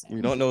coming soon.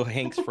 We don't know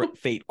Hank's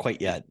fate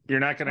quite yet. You're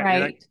not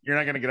gonna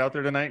get out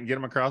there tonight and get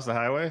him across the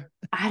highway?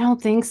 I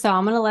don't think so.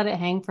 I'm gonna let it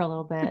hang for a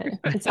little bit.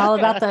 It's all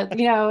about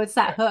it's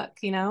that hook,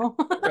 No,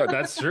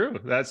 that's true.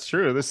 That's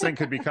true. This thing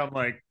could become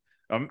like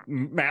a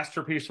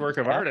masterpiece work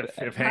of art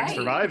if Hank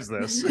survives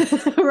this.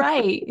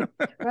 Right.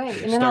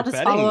 And then I'll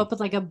just follow up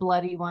with like a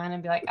bloody one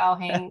and be like, oh,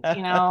 Hank,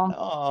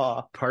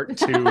 part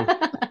 2.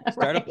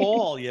 Start a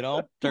poll,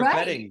 start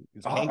betting.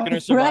 Is Hank going to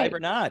survive or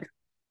not?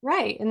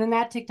 Right. And then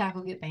that TikTok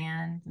will get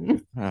banned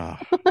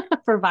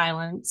for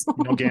violence.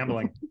 No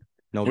gambling.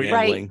 No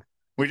gambling. Right.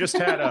 We just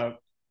had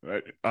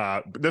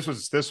this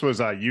was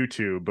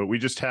YouTube, but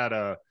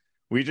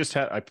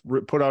I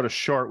put out a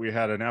short. We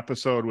had an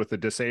episode with a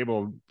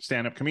disabled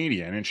stand-up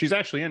comedian, and she's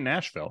actually in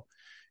Nashville.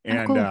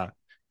 And cool.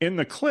 In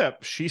the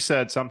clip, she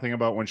said something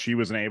about when she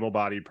was an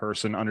able-bodied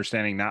person,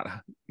 understanding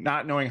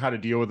not knowing how to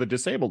deal with a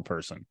disabled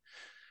person.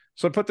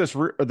 So I put this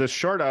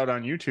short out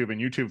on YouTube, and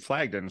YouTube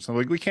flagged it. And so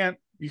you can't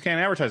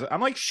advertise it. I'm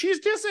like, she's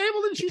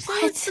disabled, and she's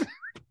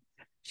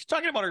she's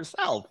talking about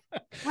herself,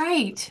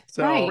 right?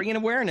 So bringing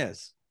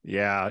awareness.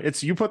 Yeah,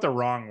 you put the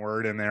wrong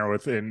word in there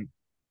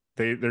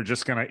they're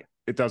just gonna.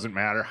 It doesn't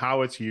matter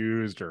how it's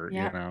used or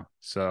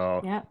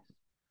so. Yeah.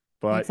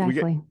 But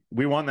exactly.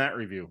 we won that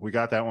review. We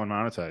got that one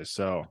monetized.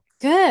 So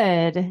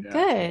good.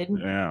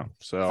 Yeah.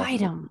 So fight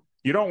them.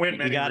 You don't win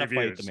many you gotta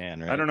reviews. Fight the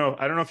man, right? I don't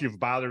know if you've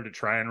bothered to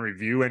try and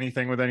review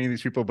anything with any of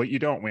these people, but you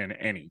don't win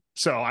any.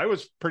 So I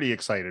was pretty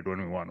excited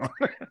when we won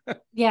one.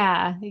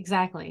 Yeah,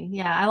 exactly.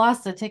 Yeah, I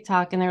lost a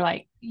TikTok and they're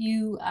like,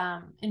 you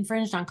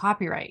infringed on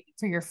copyright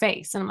for your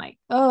face, and I'm like,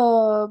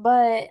 oh,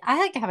 but I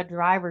like to have a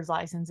driver's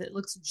license. It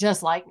looks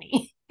just like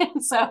me,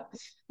 and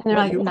they're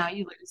like, no,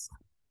 you lose.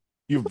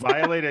 You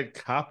violated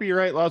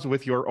copyright laws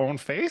with your own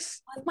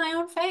face? With my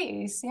own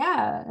face.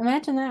 Yeah.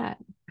 Imagine that.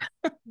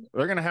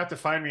 They're going to have to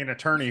find me an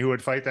attorney who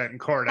would fight that in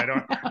court. I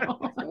don't.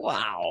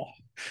 Wow.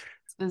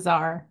 It's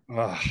bizarre.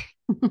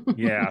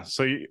 Yeah.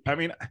 So,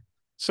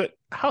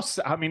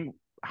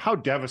 how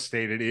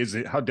devastating is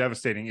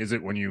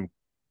it when you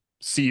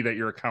see that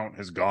your account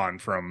has gone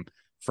from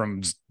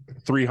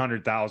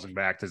 300,000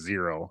 back to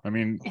zero? I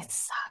mean, it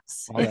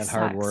sucks. All that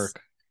hard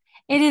work.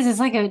 It is. It's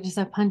like just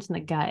a punch in the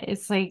gut.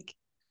 It's like,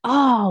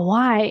 oh,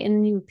 why? And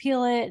then you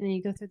appeal it and then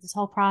you go through this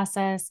whole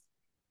process.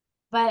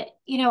 But,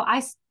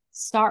 I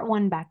start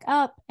one back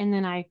up and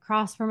then I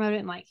cross promote it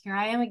and like, here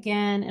I am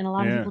again. And a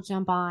lot of people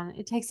jump on.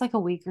 It takes like a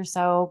week or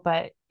so,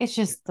 but it's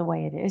just the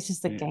way it is. It's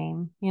just a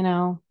game,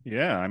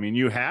 Yeah. I mean,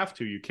 you have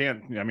to, you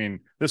can't,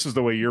 this is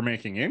the way you're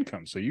making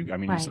income. So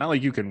it's not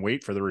like you can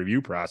wait for the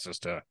review process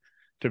to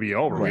be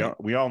over. Right.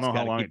 We all know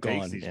how long it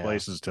takes these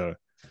places to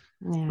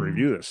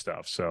review this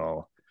stuff.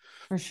 So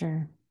for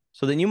sure.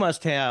 So then you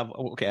must have,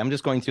 I'm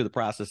just going through the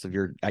process of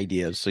your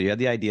ideas. So you had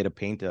the idea to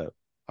paint a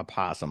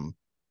possum.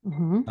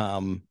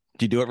 Mm-hmm.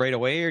 Do you do it right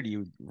away, or do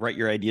you write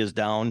your ideas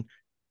down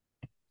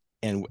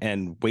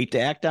and wait to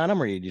act on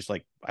them? Or are you just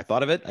like, I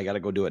thought of it, I got to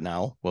go do it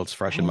now. Well, it's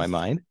fresh in my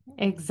mind.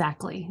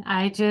 Exactly.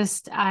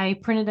 I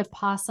printed a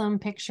possum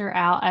picture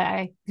out.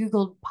 I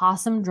Googled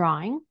possum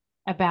drawing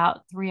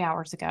about 3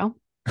 hours ago.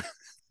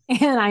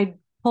 And I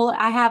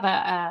have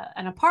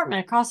an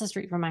apartment across the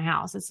street from my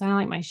house. It's kind of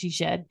like my she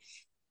shed.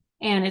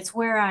 And it's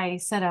where I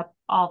set up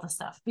all the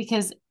stuff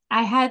because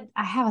I have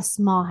a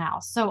small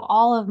house. So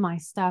all of my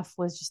stuff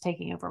was just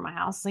taking over my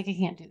house. Like, I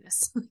can't do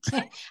this.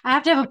 I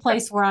have to have a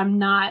place where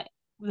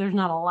there's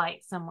not a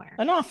light somewhere.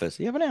 An office.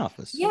 You have an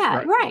office.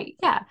 Yeah. Right.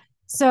 Yeah.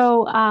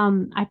 So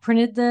I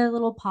printed the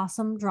little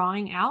possum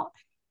drawing out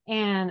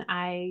and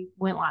I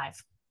went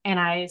live. And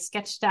I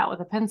sketched out with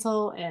a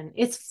pencil, and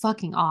it's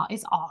fucking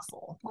it's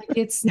awful. Like,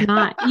 it's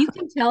not, you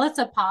can tell it's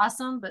a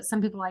possum, but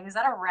some people are like, is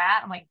that a rat?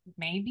 I'm like,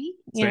 maybe.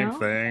 Same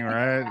thing,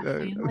 right?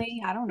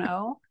 Family, I don't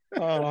know.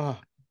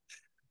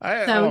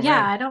 I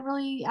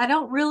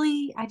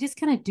just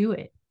kind of do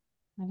it.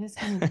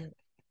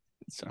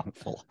 It's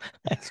awful.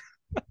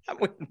 I'm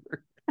waiting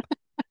for...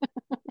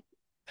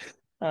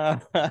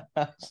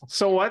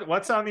 So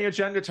what's on the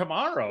agenda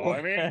tomorrow?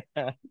 I mean,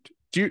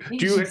 do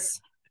you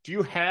Do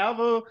you have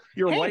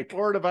your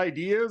whiteboard of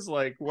ideas,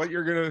 like what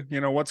you're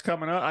gonna, what's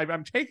coming up?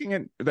 I'm taking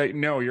it that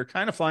no, you're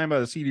kind of flying by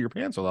the seat of your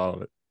pants with all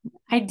of it.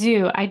 I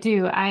do.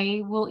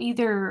 I will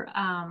either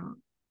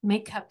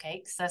make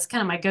cupcakes. That's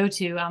kind of my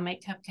go-to. I'll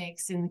make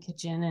cupcakes in the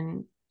kitchen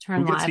and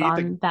turn live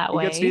on that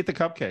way. Who gets to eat the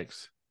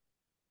cupcakes?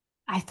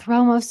 I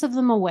throw most of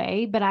them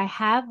away, but I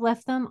have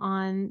left them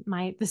on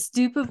the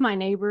stoop of my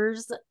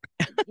neighbors,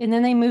 and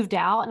then they moved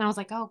out, and I was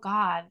like, "Oh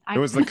God!" It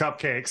was the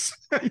cupcakes.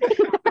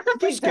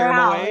 Scare them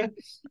away.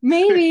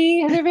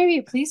 Maybe there may be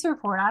a police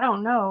report. I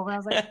don't know, but I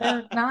was like,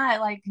 they're not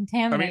like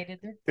contaminated.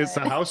 I mean, is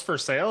the house for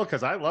sale?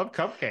 Because I love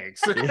cupcakes.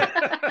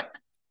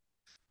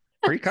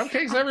 Free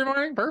cupcakes every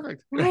morning,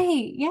 perfect.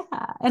 Right? Yeah,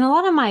 and a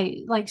lot of my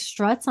like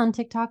struts on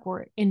TikTok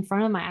were in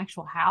front of my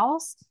actual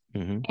house.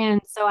 Mm-hmm.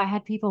 And so I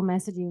had people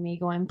messaging me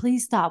going,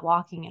 please stop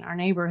walking in our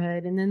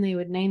neighborhood. And then they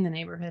would name the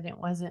neighborhood. It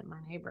wasn't my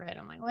neighborhood.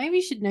 I'm like, well, maybe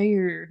you should know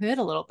your hood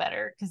a little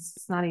better because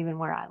it's not even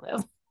where I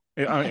live.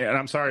 And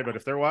I'm sorry, but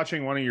if they're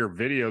watching one of your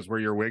videos where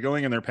you're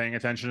wiggling and they're paying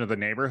attention to the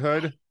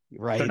neighborhood,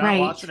 right, they're not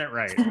watching it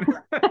right.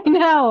 I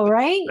know,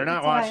 right? They're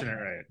not watching it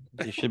right.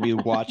 They should be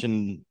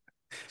watching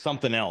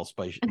something else,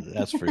 but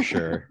that's for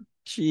sure.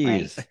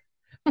 Jeez. Right.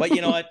 But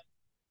you know what?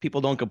 People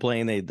don't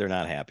complain. They're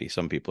not happy.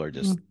 Some people are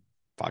just...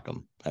 fuck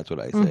them. That's what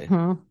I say.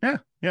 Mm-hmm.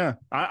 Yeah.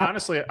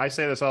 Honestly, I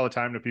say this all the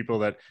time to people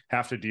that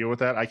have to deal with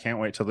that. I can't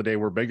wait till the day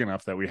we're big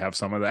enough that we have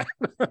some of that.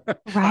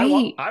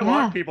 Right. I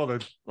want people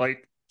to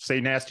like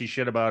say nasty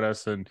shit about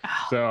us, and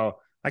so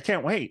I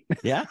can't wait.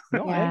 Yeah.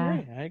 No,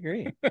 yeah. I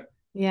agree.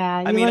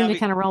 Yeah, you learn to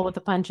kind of roll with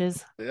the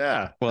punches.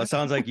 Yeah. Well, it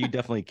sounds like you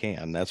definitely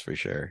can. That's for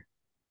sure.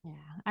 Yeah,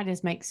 I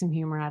just make some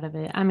humor out of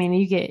it. I mean,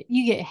 you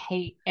get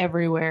hate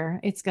everywhere.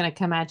 It's going to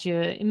come at you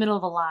in the middle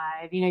of a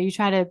live. You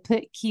try to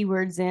put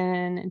keywords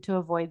in and to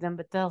avoid them,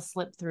 but they'll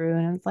slip through.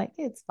 And it's like,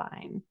 it's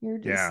fine. You're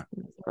just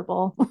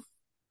miserable.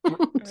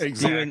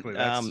 Exactly.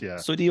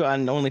 So do you,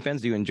 on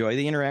OnlyFans, do you enjoy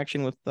the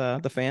interaction with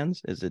the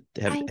fans? Is it,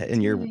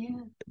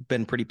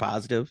 been pretty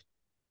positive?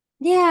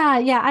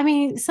 Yeah. I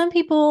mean, some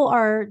people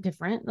are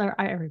different.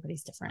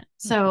 Everybody's different.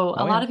 So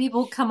a lot of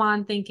people come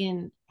on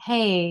thinking,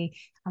 hey,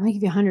 I'm gonna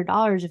give you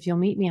 $100 if you'll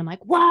meet me. I'm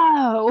like,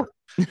 whoa,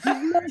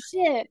 no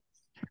shit.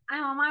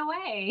 I'm on my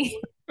way.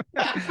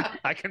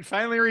 I can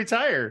finally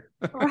retire.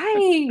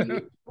 Right.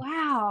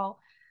 Wow.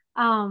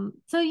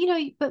 So,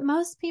 but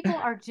most people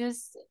are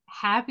just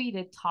happy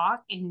to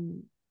talk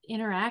and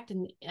interact.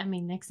 And I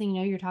mean, next thing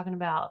you know, you're talking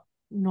about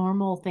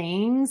normal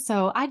things.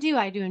 So I do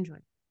enjoy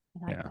it.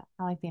 I like that.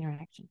 I like the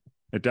interaction.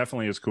 It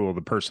definitely is cool. The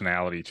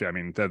personality too. I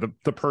mean,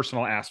 the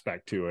personal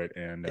aspect to it,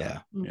 and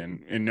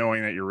and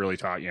knowing that you're really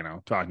talking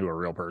to a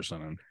real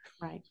person, and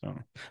right. So,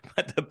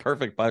 but the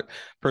perfect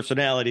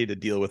personality to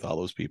deal with all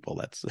those people.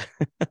 That's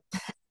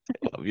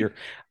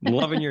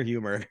loving your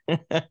humor.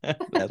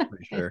 That's for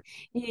sure.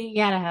 You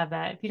gotta have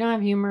that. If you don't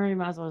have humor, you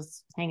might as well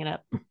just hang it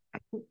up.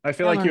 I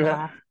feel like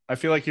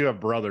you have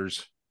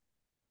brothers.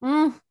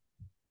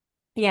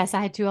 Yes,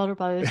 I had two older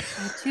brothers.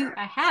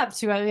 I have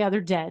two. They're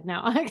dead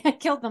now. I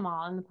killed them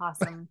all in the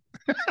possum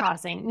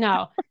crossing.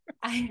 No,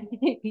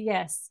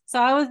 yes. So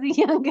I was the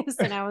youngest,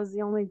 and I was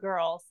the only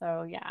girl.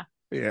 So yeah.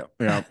 Yeah.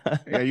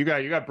 You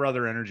got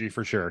brother energy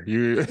for sure.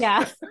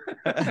 Yeah.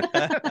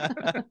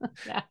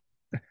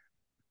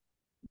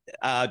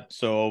 Yeah.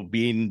 So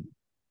being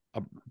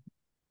a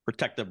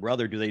protective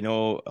brother, do they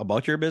know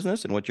about your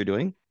business and what you're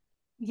doing?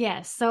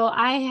 Yes. So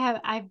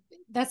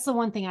that's the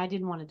one thing I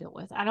didn't want to deal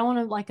with. I don't want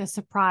to like a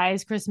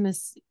surprise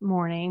Christmas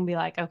morning, be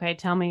like, okay,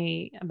 tell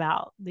me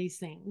about these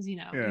things. You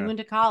went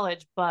to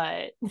college,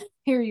 but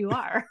here you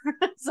are.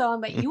 So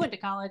I'm like, you went to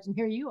college and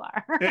here you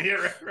are.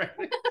 Yeah, right.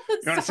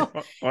 You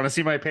want to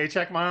see my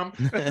paycheck, Mom?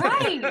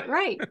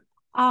 Right.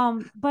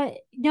 But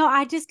no,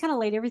 I just kind of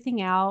laid everything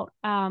out.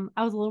 I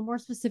was a little more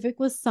specific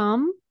with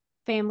some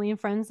family and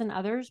friends than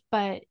others,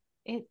 but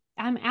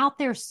I'm out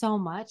there so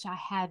much. I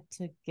had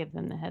to give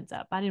them the heads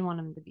up. I didn't want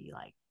them to be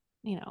like,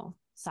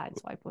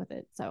 sideswipe with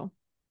it. So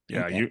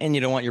yeah, and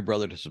you don't want your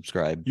brother to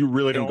subscribe. You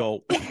really don't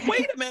go,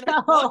 wait a minute.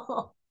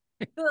 No.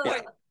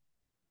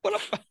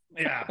 What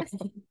yeah.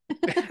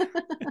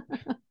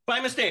 By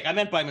mistake. I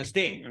meant by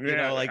mistake.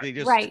 Yeah. Like they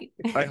just right.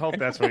 I hope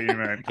that's what you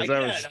meant. Because I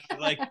was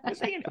like,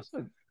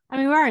 I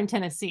mean, we are in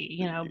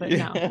Tennessee, but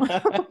no.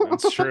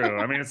 That's true.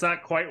 I mean, it's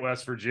not quite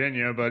West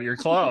Virginia, but you're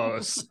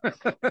close.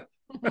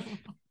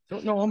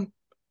 Don't know him.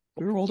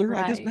 We were older.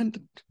 Right. I just meant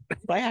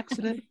by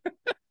accident.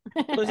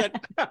 What is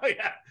that? Oh,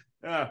 yeah.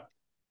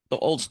 The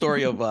old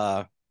story of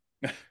not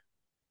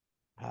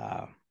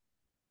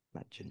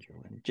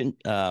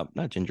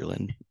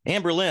Gingerlyn,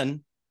 Amber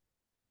Lynn,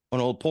 an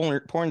old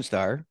porn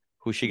star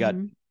who she got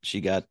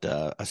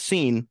a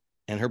scene,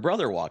 and her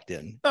brother walked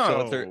in.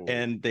 Oh. So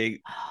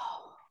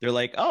they're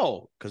like,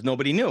 oh, because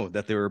nobody knew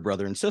that they were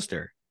brother and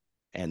sister,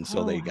 and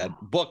so they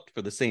got booked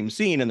for the same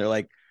scene, and they're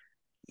like,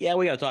 yeah,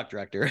 we got to talk,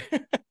 director.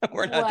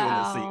 We're not doing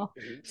this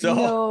scene.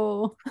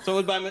 So it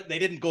was they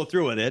didn't go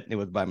through with it. It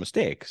was by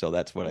mistake. So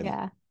that's what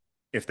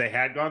If they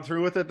had gone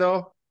through with it,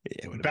 though,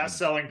 best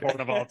selling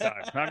porn of all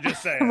time. I'm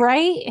just saying.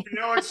 Right?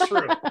 It's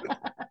true.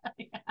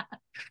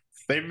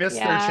 They missed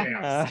their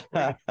chance.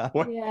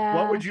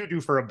 What would you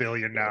do for $1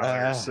 billion?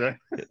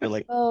 They're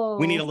like,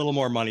 we need a little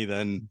more money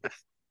than.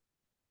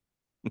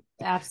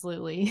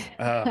 Absolutely.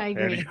 I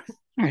agree.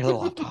 A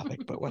little off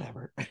topic, but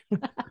whatever.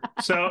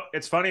 So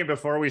it's funny,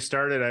 before we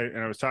started,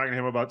 I was talking to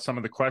him about some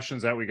of the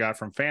questions that we got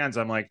from fans.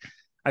 I'm like,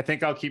 I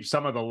think I'll keep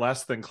some of the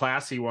less than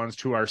classy ones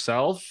to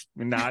ourselves.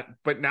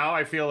 But now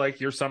I feel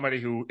like you're somebody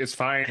who is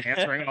fine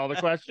answering all the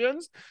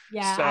questions.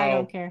 Yeah, so I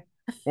don't care.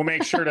 We'll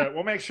make sure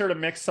to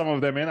mix some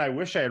of them in. I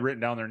wish I had written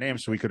down their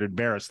names so we could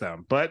embarrass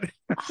them. But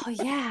oh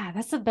yeah,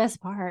 that's the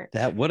best part.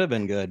 That would have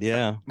been good.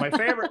 Yeah.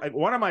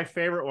 One of my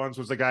favorite ones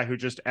was the guy who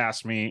just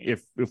asked me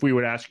if we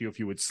would ask you if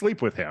you would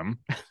sleep with him.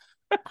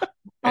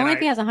 Only if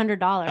he has $100.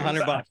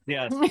 $100,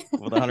 yes.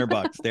 With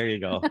 $100. There you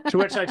go. To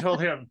which I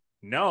told him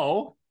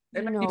no.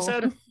 And he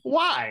said,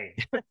 why?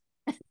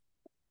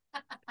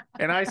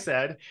 And I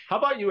said, how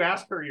about you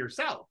ask her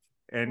yourself?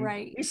 And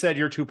he said,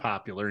 you're too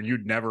popular and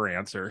you'd never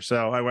answer.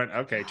 So I went,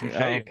 okay, touche,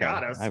 you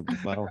got us.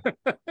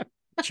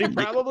 She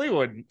probably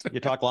wouldn't. You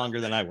talk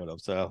longer than I would have.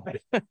 So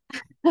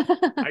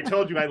I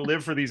told you I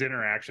live for these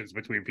interactions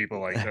between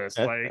people like this.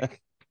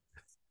 Like,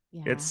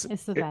 it's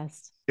the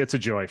best. It's a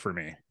joy for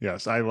me.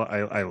 Yes, I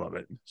love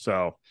it.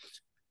 So,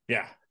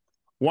 yeah.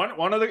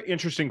 One of the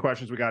interesting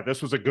questions we got,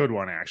 this was a good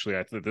one, actually.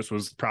 I thought this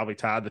was probably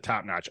Todd, the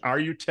top notch. Are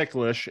you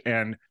ticklish,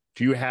 and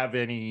do you have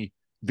any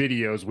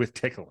videos with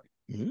tickling?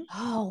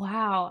 Oh,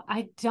 wow.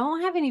 I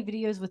don't have any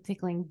videos with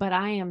tickling, but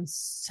I am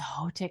so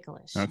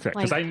ticklish. Okay.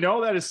 Because I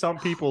know that is some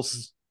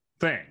people's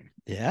thing.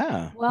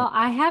 Yeah. Well,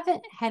 I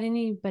haven't had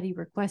anybody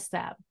request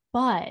that,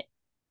 but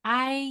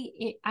I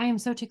am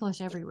so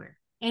ticklish everywhere.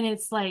 And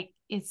it's like,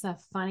 it's a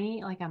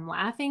funny, like I'm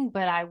laughing,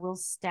 but I will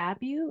stab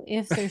you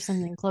if there's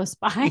something close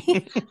by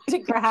to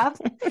grab.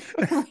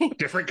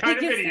 Different kind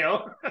of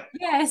video.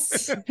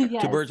 Yes.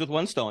 Two birds with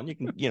one stone. You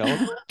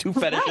can, two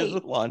fetishes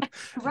with one.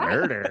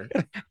 Murder.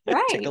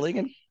 Right. Tickling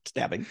and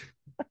stabbing.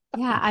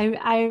 Yeah,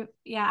 I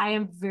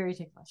am very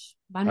ticklish.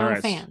 I'm not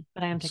a fan,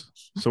 but I am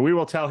ticklish. So we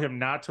will tell him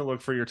not to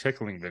look for your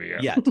tickling video.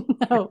 Yeah.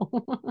 No.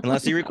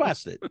 Unless he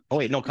requests it. Oh,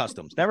 wait, no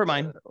customs. Never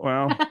mind.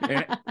 Well,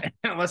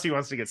 unless he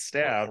wants to get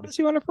stabbed. Unless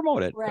you want to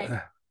promote it.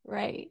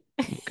 Right.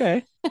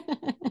 Okay.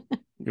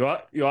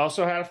 You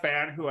also had a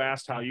fan who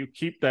asked how you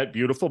keep that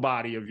beautiful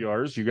body of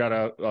yours. You got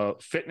a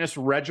fitness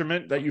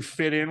regimen that you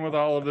fit in with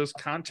all of this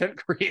content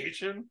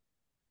creation.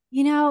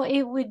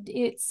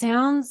 It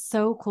sounds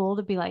so cool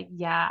to be like,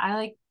 yeah, I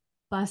like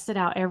bust it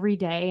out every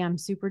day. I'm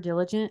super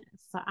diligent.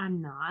 So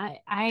I'm not.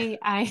 I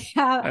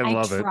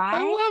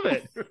love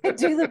it. I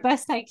do the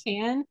best I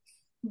can,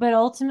 but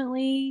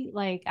ultimately,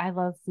 like, I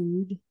love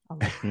food a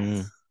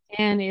lot.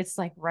 And it's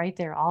like right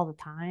there all the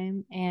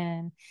time.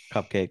 And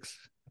cupcakes.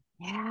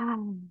 Yeah.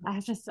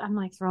 I'm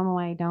like, throw them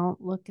away.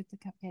 Don't look at the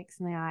cupcakes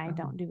in the eye.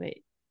 Don't do it.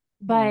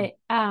 But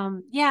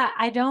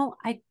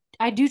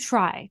I do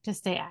try to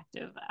stay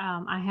active.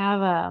 I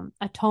have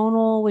a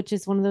tonal, which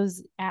is one of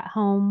those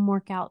at-home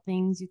workout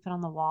things you put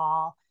on the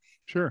wall.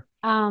 Sure.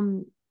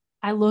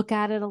 I look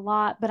at it a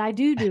lot, but I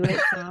do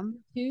it some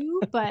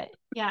too. But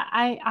yeah,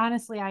 I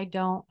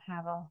don't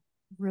have a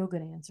real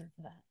good answer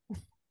for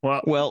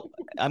that. Well,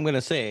 I'm going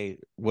to say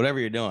whatever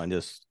you're doing,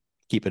 just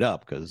keep it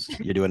up because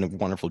you're doing a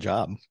wonderful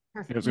job.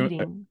 Perfect.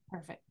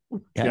 Perfect.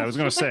 Yeah, I was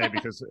going to say,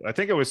 because I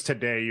think it was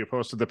today you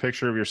posted the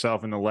picture of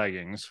yourself in the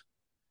leggings.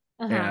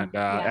 And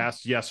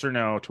asked yes or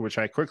no, to which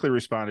I quickly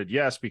responded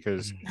yes,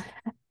 because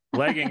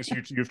leggings,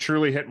 you've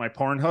truly hit my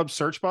Pornhub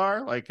search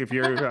bar. Like if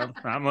you're,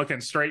 I'm looking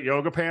straight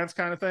yoga pants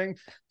kind of thing.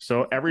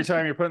 So every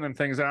time you're putting them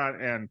things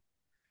on,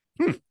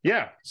 and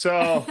yeah.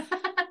 So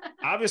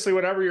obviously,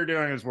 whatever you're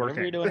doing is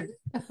working. Whatever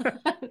you're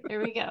doing.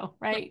 There we go.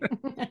 Right.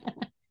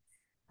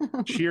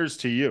 Cheers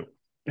to you.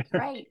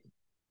 Right.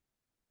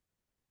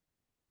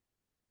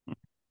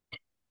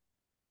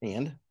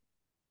 And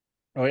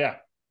oh yeah.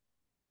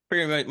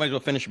 Might as well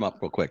finish them up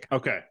real quick.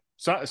 Okay.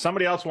 So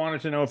somebody else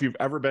wanted to know if you've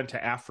ever been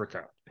to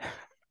Africa.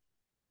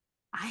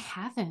 I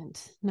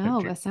haven't.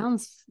 No, that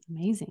sounds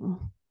amazing.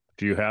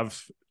 Have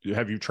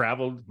you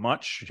traveled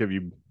much?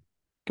 Can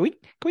we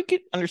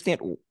understand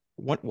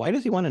why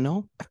does he want to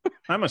know?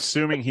 I'm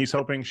assuming he's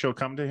hoping she'll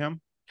come to him.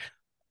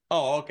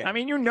 Oh, okay. I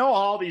mean,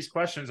 all these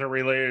questions are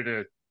related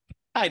to.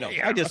 I know.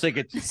 Yeah. I just think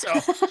it's so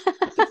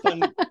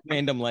fun,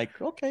 random. Like,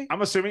 okay.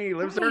 I'm assuming he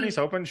lives there and he's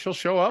hoping she'll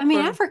show up. I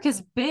mean,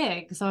 Africa's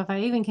big, so if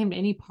I even came to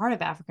any part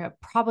of Africa, it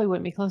probably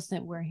wouldn't be close to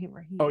where he.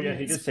 Oh yeah,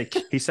 he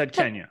said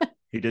Kenya.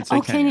 He did say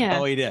Kenya.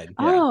 Oh, he did.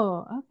 Yeah.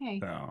 Oh, okay.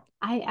 So.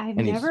 I've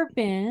never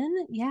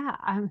been. Yeah.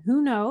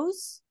 Who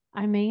knows?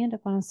 I may end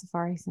up on a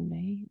safari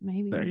someday.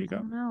 Maybe. There you go. I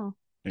don't know.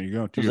 There you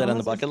go. Is that on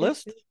the bucket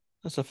list?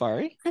 A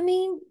safari? I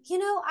mean,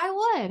 I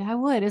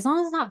would, as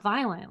long as it's not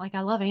violent. Like,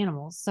 I love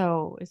animals,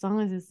 so as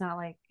long as it's not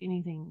like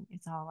anything,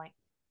 it's all like.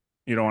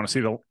 You don't want to see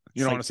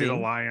the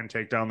lion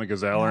take down the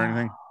gazelle or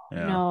anything.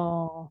 Yeah.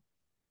 No.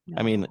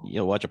 I mean,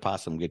 you'll watch a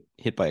possum get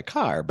hit by a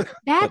car, but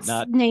that's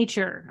not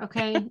nature.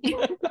 Okay.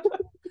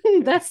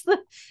 That's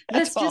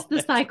just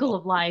the cycle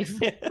of life.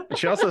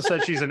 She also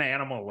said she's an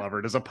animal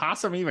lover. Does a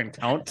possum even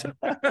count?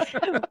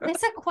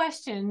 It's a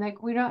question.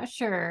 Like, we're not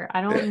sure.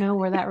 I don't know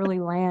where that really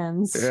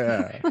lands.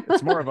 Yeah,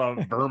 it's more of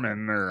a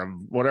vermin or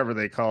whatever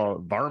they call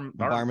it.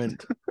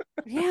 Varmint.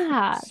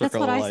 Yeah, that's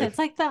what I said. It's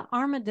like the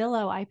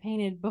armadillo I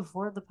painted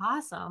before the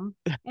possum.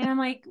 And I'm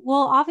like,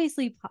 well,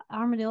 obviously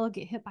armadillo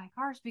get hit by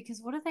cars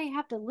because what do they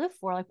have to live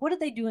for? Like, what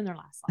did they do in their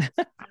last life?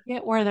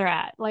 Get where they're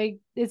at. Like,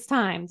 it's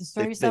time to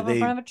throw yourself in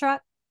front of a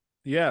truck.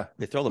 Yeah,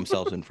 they throw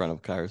themselves in front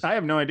of cars. I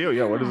have no idea.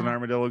 Yeah, what is an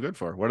armadillo good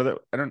for? What are they?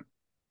 I don't.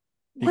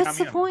 What's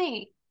the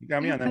point? You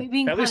got me on that.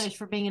 Being punished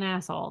for being an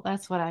asshole.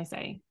 That's what I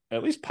say.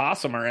 At least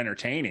possum are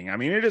entertaining. I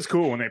mean, it is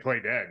cool when they play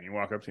dead and you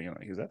walk up to you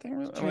like, is that thing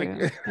real?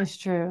 It's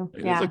true.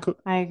 Yeah,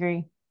 I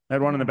agree. I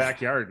had one in the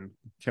backyard and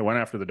I went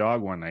after the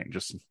dog one night and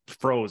just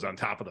froze on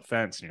top of the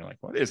fence. And you're like,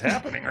 what is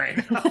happening right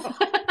now?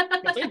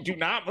 They do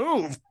not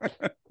move.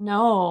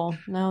 No,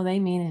 they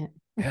mean it.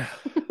 Yeah.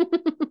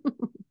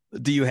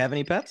 Do you have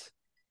any pets?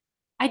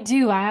 I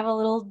do. I have a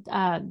little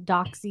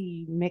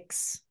doxy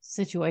mix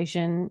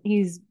situation.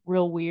 He's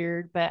real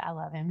weird, but I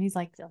love him. He's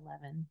like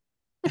 11.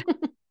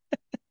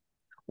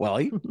 Well,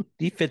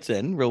 he fits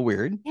in real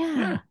weird.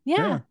 Yeah. He's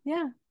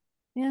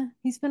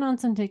been on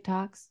some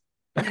TikToks.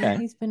 Okay.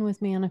 He's been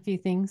with me on a few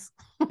things.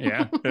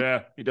 Yeah.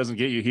 He doesn't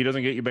get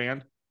you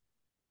banned?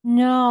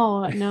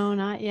 No,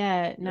 not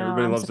yet. No,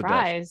 Everybody I'm loves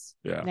surprised.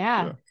 The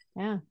ducks.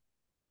 Yeah.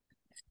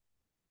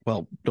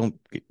 Well, don't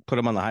put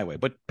him on the highway,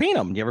 but paint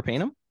him. Do you ever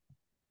paint him?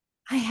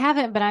 I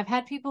haven't, but I've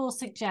had people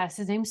suggest.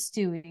 His name's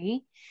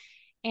Stewie,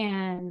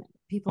 and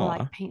people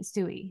like paint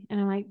Stewie,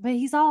 and I'm like, but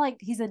he's all like,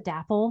 he's a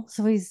dapple,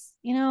 so he's,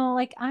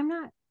 like, I'm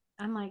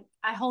like,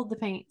 I hold the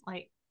paint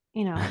like,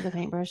 the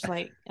paintbrush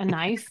like a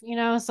knife,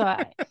 so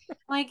I'm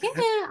like, yeah,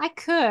 I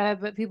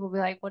could, but people will be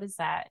like, what is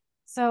that?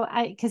 So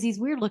because he's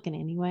weird looking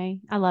anyway.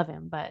 I love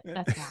him, but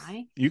that's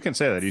why. You can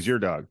say that he's your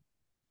dog,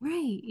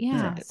 right?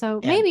 Yeah. So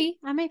maybe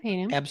I may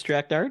paint him.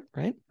 Abstract art,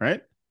 right?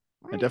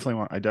 I definitely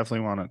want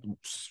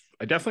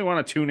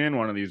to tune in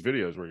one of these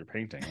videos where you're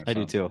painting. I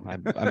do too.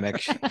 I'm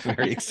actually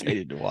very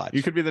excited to watch.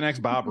 You could be the next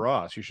Bob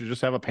Ross. You should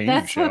just have a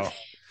painting show.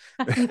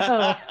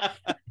 No.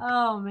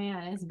 Oh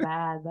man, it's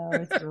bad though.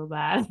 It's real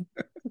bad.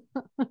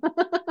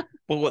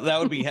 Well, that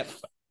would be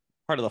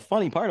part of the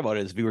funny part about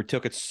it is if you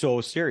took it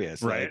so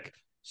serious, right? Like,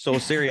 so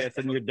serious,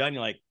 and you're done.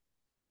 You're like,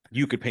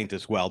 you could paint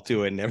this well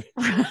too, and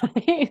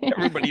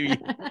everybody.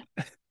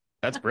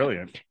 That's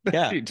brilliant.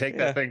 Yeah. You take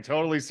that thing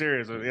totally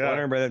serious. Yeah.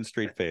 Whatever that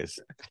straight face.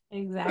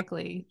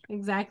 Exactly.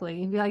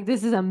 You'd be like,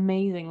 this is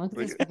amazing. Look at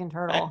this fucking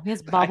turtle. He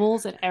has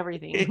bubbles and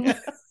everything. Yeah.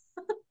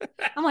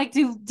 I'm like,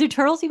 do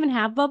turtles even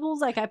have bubbles?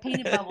 Like, I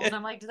painted bubbles.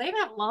 I'm like, do they even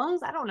have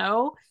lungs? I don't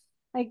know.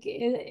 Like,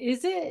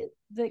 is it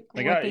what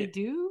they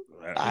do?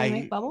 They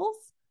make bubbles?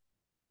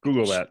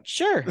 Google that.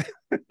 Sure.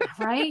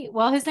 Right?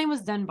 Well, his name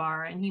was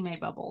Dunbar and he made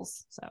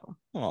bubbles. So.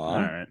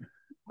 All right.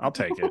 I'll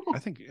take it. I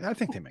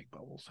think they make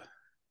bubbles.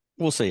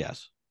 We'll say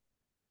yes.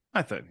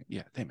 I thought,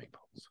 yeah, they make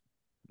bubbles.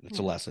 It's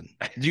a lesson.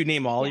 Do you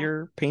name all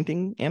your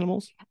painting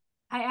animals?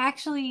 I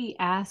actually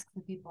asked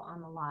the people on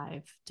the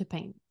live to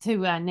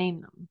name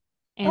them.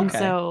 And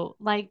so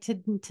like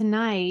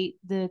tonight,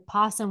 the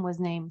possum was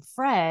named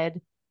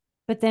Fred,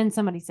 but then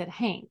somebody said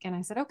Hank. And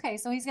I said, okay,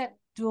 so he's got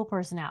dual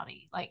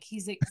personality. Like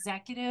he's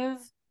executive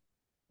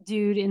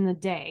dude in the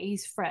day.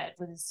 He's Fred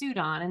with his suit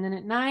on. And then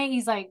at night,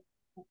 he's like,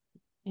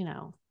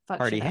 fuck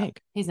Party shit Hank.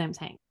 Up. His name's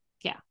Hank.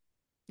 Yeah.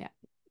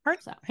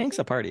 So. Hank's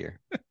a partier.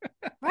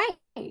 Right.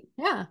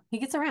 Yeah. He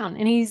gets around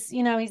and he's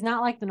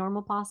not like the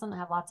normal possum that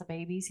have lots of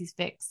babies. He's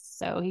fixed.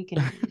 So he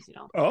can,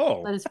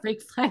 let his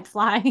freak flag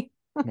fly.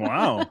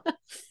 Wow.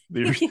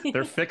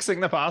 They're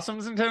fixing the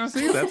possums in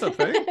Tennessee? That's a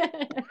thing?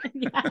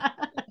 Yeah.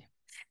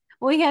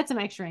 Well, he had some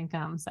extra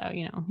income. So,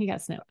 he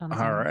got snipped on.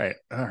 All right.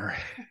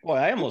 Well,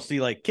 I almost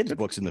see like kids'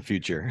 books in the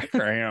future.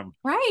 I am.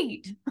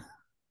 Right.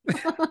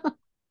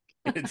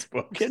 Kids'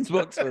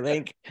 books with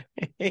Hank.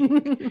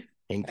 Hank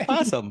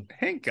Possum.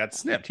 Hank got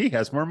snipped. He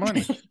has more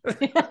money.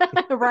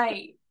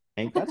 Right.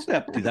 Hank got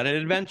snipped. He's on an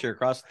adventure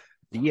across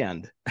the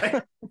end.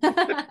 The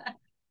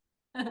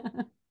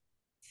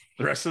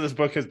rest of this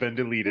book has been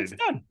deleted. It's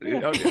done.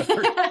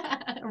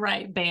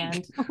 Right.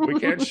 Banned. We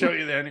can't show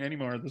you that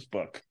anymore of this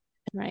book.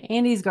 Right.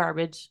 Andy's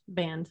garbage.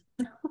 Banned.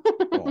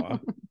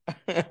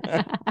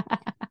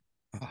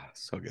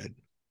 So good.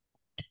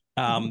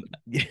 I'm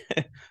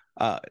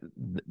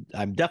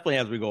definitely,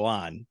 as we go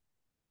on,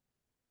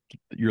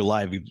 your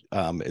live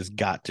has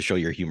got to show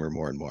your humor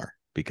more and more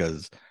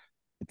because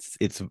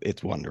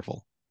it's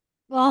wonderful.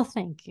 Well,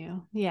 thank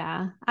you.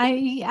 Yeah,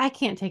 I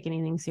can't take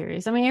anything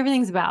serious. I mean,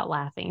 everything's about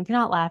laughing. If you're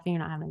not laughing,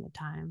 you're not having a good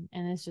time,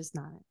 and it's just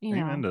not.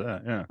 Amen to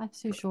that. Yeah,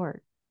 life's too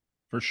short.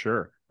 For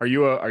sure. Are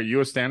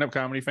you a stand-up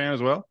comedy fan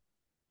as well?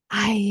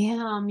 I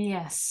am.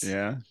 Yes.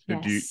 Yeah.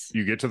 Yes. Do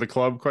you get to the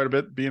club quite a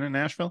bit being in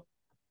Nashville?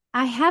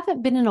 I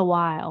haven't been in a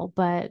while,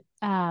 but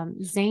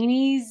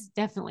Zany's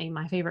definitely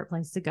my favorite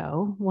place to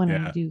go when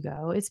I do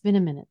go. It's been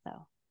a minute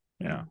though.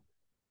 Yeah.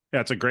 Yeah,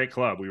 it's a great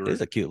club.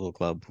 It's a cute little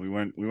club. We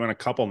went a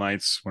couple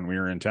nights when we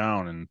were in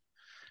town, and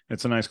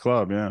It's a nice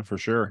club, yeah, for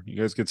sure. You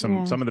guys get some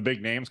of the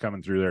big names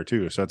coming through there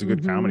too, so it's a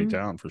good comedy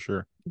town for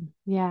sure.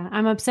 Yeah,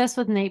 I'm obsessed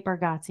with Nate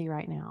Bargatze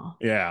right now.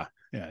 Yeah,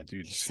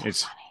 dude, He's so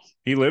funny.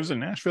 He lives in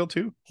Nashville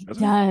too. He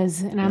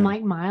does, and I'm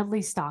like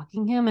mildly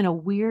stalking him in a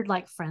weird,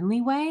 like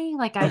friendly way.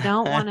 Like I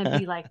don't want to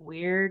be like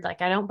weird,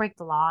 like I don't break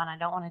the law, and I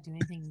don't want to do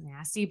anything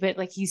nasty. But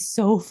like he's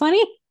so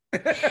funny.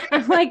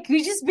 I'm like, could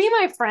you just be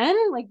my friend?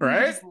 Like we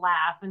just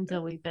laugh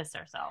until we piss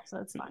ourselves. So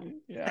it's fine.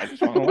 Yeah, I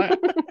just want to laugh.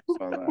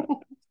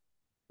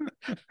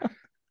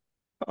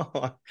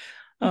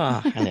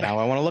 And now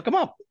I want to look him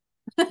up.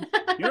 You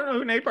don't know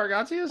who Nate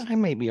Bargatze is? I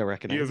may be a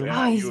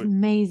recognizer. He's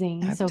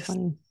amazing. He's so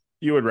funny.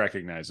 You would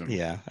recognize him.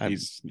 Yeah,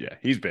 he's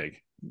big.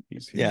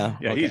 He's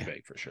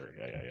big for sure.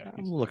 Yeah.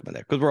 I'm looking at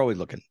that because we're always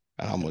looking.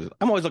 I'm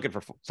always looking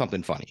for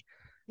something funny.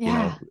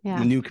 Yeah,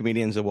 new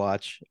comedians to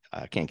watch.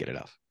 I can't get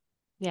enough.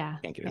 Yeah,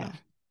 can't get enough.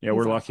 Yeah,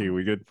 we're lucky.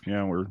 We good.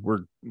 Yeah,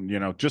 we're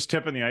just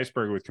tipping the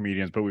iceberg with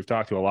comedians, but we've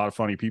talked to a lot of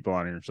funny people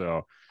on here,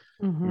 so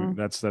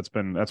that's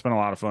been a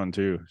lot of fun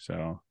too.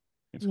 So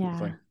it's a cool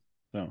thing.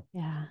 So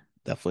yeah,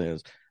 definitely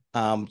is.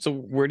 So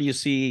where do you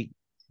see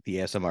the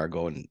ASMR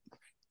going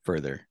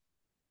further?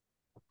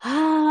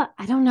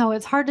 I don't know.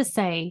 It's hard to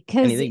say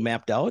because anything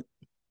mapped out.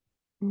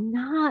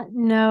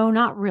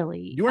 Not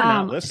really. You are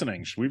not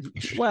listening.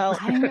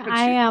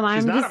 I am.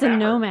 I'm just a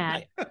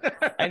nomad.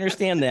 I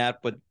understand that,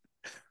 but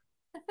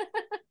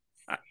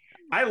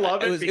I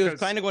love it. It was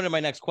kind of going to my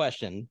next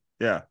question.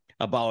 Yeah.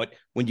 About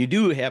when you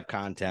do have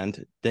content,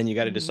 then you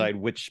got to decide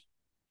which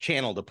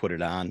channel to put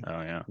it on.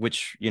 Oh yeah.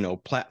 Which,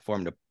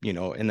 platform to,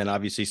 and then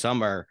obviously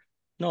some are,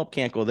 nope,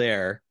 can't go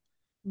there.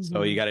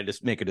 So you got to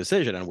just make a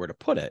decision on where to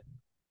put it.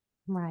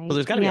 Right. So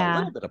there's got to be a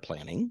little bit of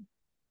planning.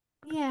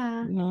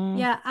 Yeah.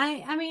 Yeah.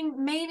 I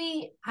mean,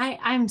 maybe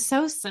I'm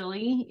so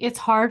silly. It's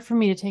hard for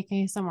me to take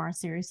ASMR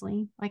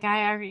seriously. Like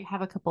I already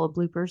have a couple of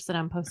bloopers that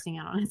I'm posting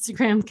out on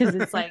Instagram because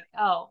it's like,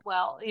 oh,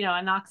 well,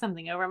 I knock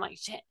something over. I'm like,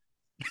 shit.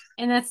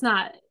 And that's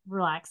not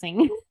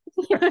relaxing.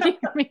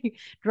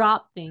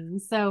 Drop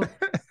things. So,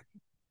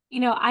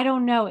 I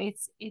don't know.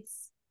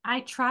 I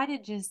try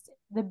to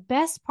the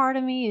best part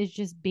of me is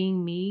just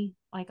being me,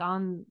 like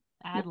on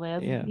ad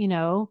lib,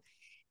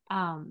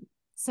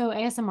 So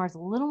ASMR is a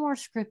little more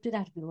scripted. I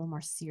have to be a little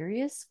more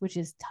serious, which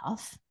is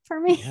tough for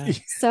me. Yeah.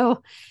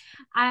 So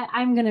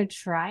I'm going to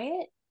try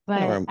it, but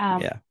kind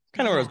of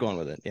where I was going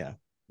with it. Yeah.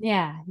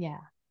 Yeah. Yeah.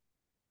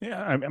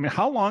 I mean,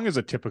 how long is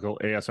a typical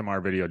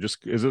ASMR video?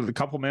 Is it a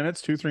couple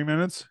minutes, 2-3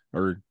 minutes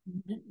or?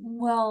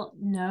 Well,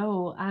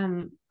 no,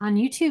 on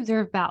YouTube,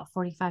 they're about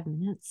 45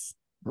 minutes.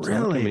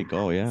 Really?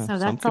 Yeah. So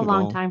that's a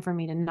long time for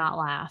me to not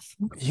laugh.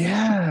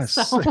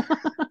 Yes.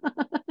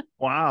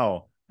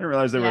 Wow. I didn't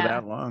realize they were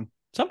that long.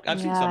 I've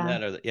seen some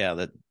that are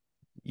that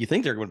you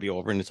think they're going to be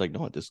over, and it's like,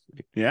 no, it just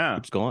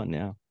keeps going.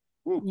 Yeah.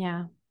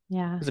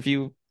 Yeah. Because if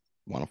you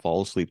want to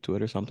fall asleep to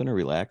it or something or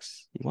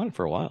relax, you want it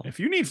for a while. If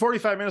you need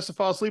 45 minutes to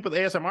fall asleep with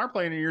ASMR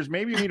playing in your ears,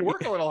 maybe you need to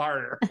work a little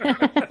harder.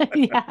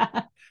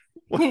 Yeah.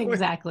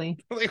 Exactly.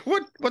 Like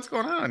what's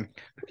going on?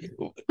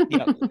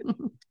 Yeah.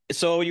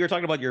 So you were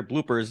talking about your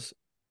bloopers,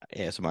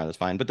 ASMR, that's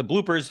fine. But the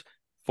bloopers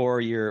for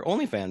your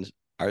OnlyFans,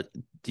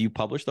 do you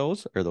publish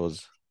those or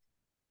those?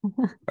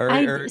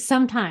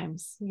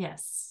 Sometimes,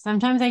 yes.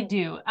 Sometimes I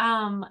do.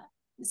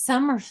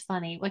 Some are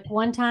funny. Like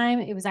one time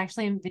it was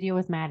actually in video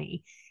with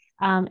Maddie.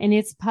 And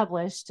it's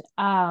published.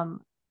 And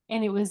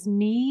it was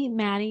me,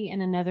 Maddie,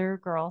 and another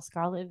girl,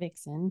 Scarlet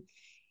Vixen.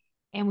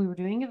 And we were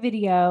doing a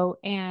video.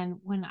 And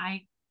when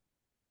I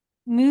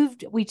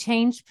moved, we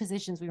changed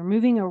positions. We were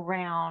moving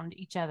around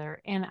each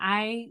other. And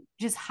I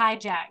just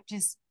hijacked,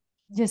 just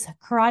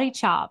karate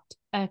chopped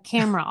a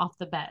camera off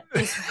the bed.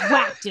 Just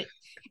whacked it.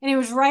 And it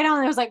was right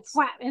on. It was like,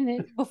 whap. And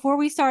then before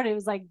we started, it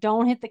was like,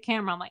 don't hit the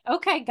camera. I'm like,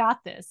 okay,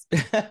 got this.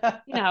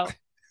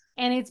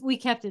 And we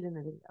kept it in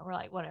the video. We're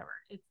like, whatever.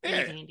 It's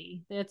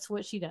Andi. That's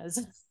what she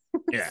does.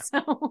 Yeah.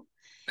 So,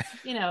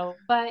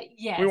 but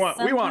yes. We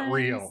want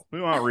real.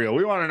 We want real.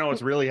 We want to know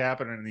what's really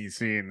happening in these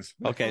scenes.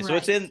 Okay. So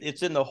it's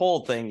in the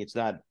whole thing. It's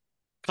not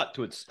cut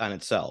to on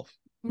itself.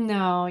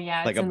 No,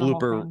 yeah. Like a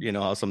blooper,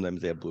 how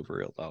sometimes they have blooper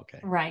reels. Okay.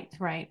 Right.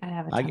 I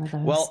have a ton of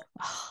those. Well,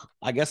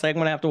 I guess I'm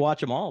going to have to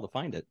watch them all to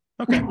find it.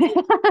 Okay.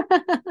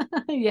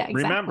 Yeah,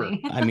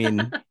 exactly.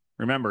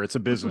 Remember, it's a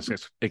business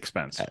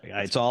expense.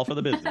 It's all for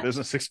the business.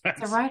 Business expense.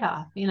 It's a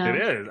write-off, It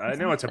is. I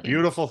know it's a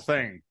beautiful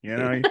thing.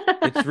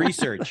 It's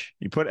research.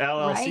 You put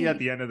LLC at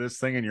the end of this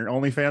thing, and your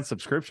OnlyFans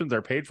subscriptions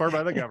are paid for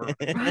by the government.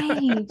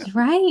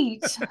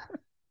 Right.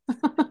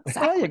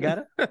 Well, you got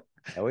it.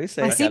 I always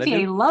say my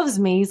CPA loves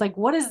me. He's like,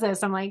 "What is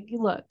this?" I'm like,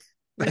 "Look,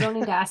 you don't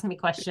need to ask me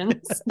questions.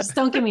 Just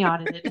don't get me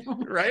audited."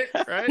 Right.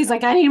 He's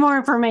like, "I need more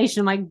information."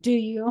 I'm like, do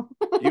you?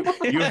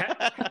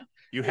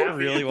 You have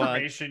really the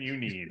information you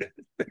need.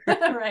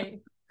 Right.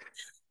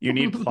 You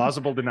need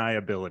plausible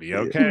deniability.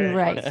 Okay.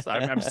 Right.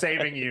 I'm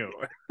saving you.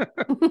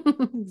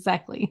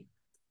 Exactly.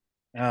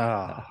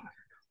 Oh,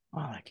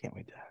 I can't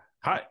wait to.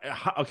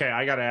 Okay,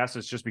 I got to ask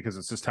this just because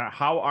it's just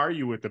how are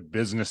you with the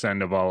business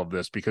end of all of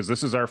this? Because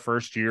this is our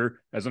first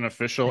year as an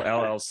official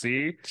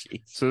LLC.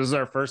 So this is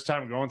our first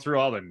time going through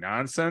all the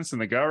nonsense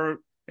and the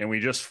government. and we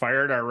just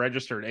fired our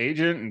registered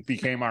agent and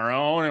became our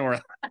own,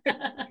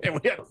 and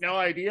we have no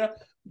idea.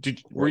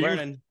 Were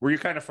you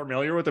kind of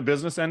familiar with the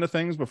business end of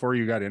things before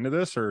you got into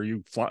this, or are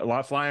you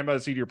flying by the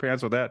seat of your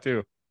pants with that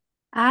too?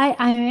 I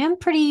am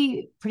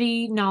pretty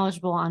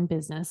knowledgeable on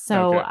business.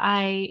 So Okay.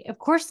 I, of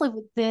course, live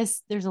with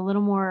this. There's a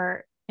little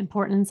more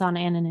importance on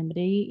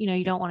anonymity.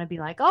 You don't want to be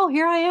like, oh,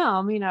 here I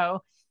am,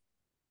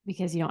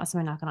 because you don't want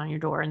somebody knocking on your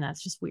door, and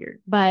that's just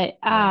weird. But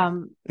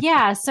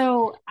yeah,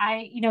 so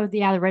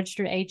the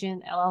registered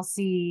agent,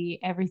 LLC,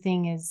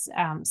 everything is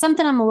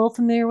something I'm a little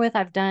familiar with.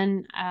 I've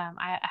done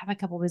I have a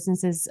couple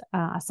businesses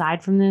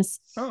aside from this.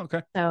 Oh,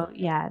 okay. So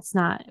yeah, it's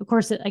not, of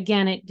course,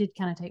 again, it did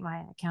kind of take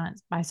my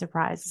accountants by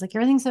surprise. It's like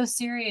everything's so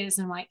serious,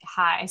 and I'm like,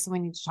 hi, so we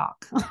need to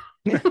talk.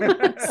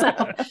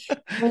 So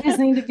we just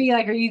need to be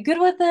like, are you good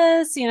with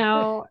this?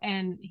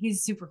 And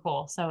he's super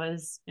cool. So it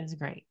was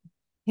great.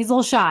 He's a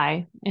little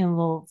shy and a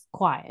little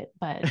quiet,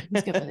 but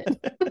he's good with it.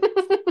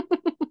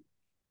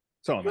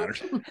 That's all that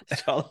matters.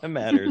 That's all that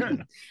matters.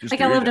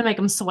 I love to make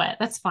him sweat.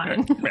 That's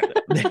fine.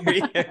 There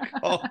you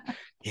go.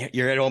 Yeah,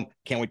 you're at home.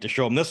 Can't wait to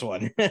show him this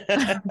one.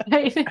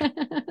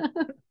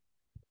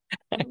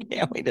 I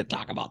can't wait to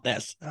talk about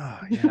this. Oh,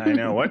 yeah, I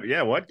know.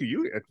 What do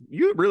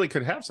you really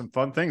could have some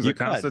fun things that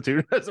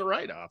constitute as a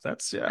write-off.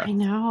 That's I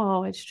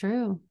know, it's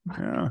true.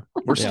 Yeah.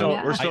 We're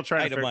still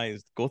trying to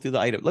itemize. Go through the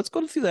item. Let's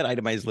go through that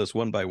itemized list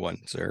one by one,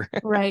 sir.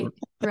 Right.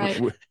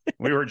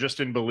 We were just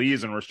in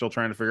Belize, and we're still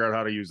trying to figure out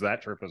how to use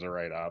that trip as a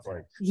write-off.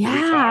 Like,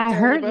 I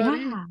heard.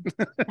 Yeah,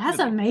 that's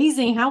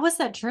amazing. How was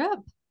that trip?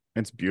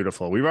 It's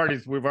beautiful. We've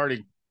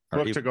already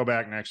booked to go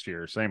back next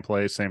year. Same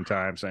place, same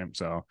time, same.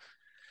 So,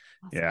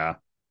 awesome. Yeah.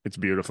 It's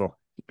beautiful.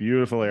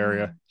 Beautiful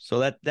area.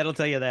 So that'll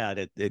tell you that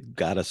it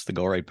got us to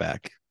go right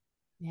back.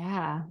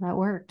 Yeah, that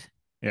worked.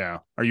 Yeah.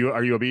 Are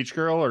you a beach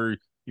girl, or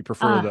you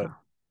prefer the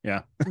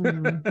yeah.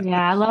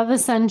 Yeah, I love the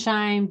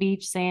sunshine,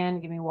 beach,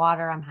 sand, give me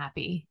water, I'm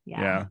happy.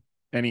 Yeah.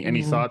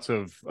 Any thoughts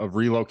of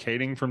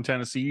relocating from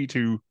Tennessee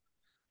to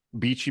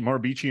more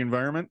beachy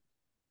environment?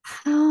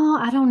 Oh,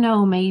 I don't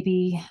know,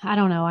 maybe. I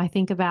don't know. I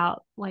think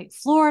about like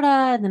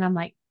Florida, and then I'm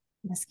like,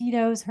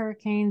 mosquitoes,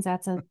 hurricanes,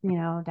 that's a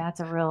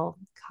real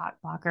cock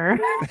blocker.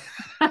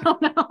 I don't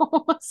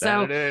know.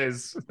 So it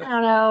is. I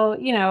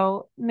don't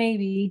know,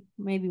 maybe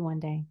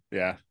one day.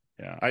 Yeah.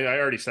 I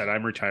already said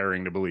I'm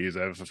retiring to Belize.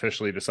 I've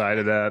officially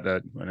decided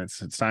that when it's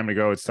time to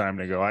go, it's time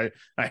to go. I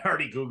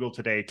already Googled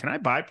today, can I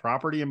buy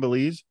property in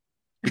Belize?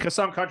 Because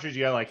some countries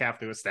you have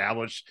to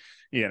establish,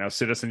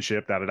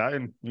 citizenship,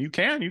 and you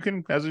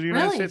can, as a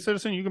United States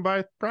citizen, you can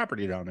buy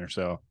property down there.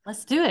 So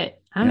let's do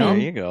it. There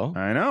you go.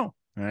 I know.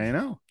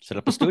 Set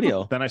up a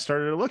studio. Then I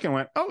started to look and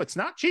went, oh, it's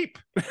not cheap.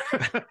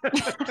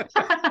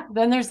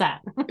 Then there's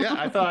that. Yeah,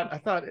 I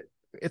thought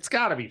it's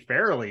got to be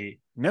fairly.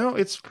 No,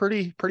 it's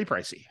pretty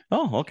pricey.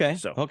 Oh, okay.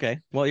 So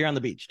okay. Well, you're on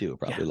the beach too,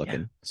 probably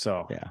looking. Yeah.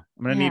 So yeah,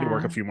 I'm gonna need to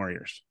work a few more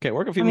years. Okay,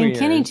 work a few more years.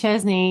 Kenny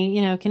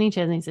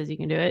Chesney says you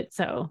can do it.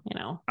 So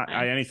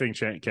I anything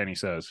Kenny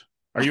says.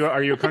 Are you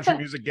a country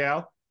music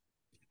gal?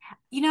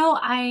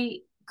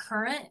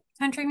 Current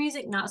country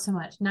music, not so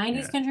much.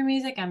 90s country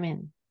music, I'm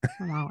in.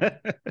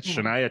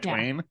 Shania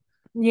Twain.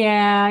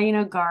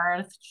 Yeah,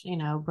 Garth,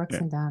 Brooks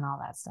and Dunn, all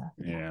that stuff.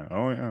 Yeah.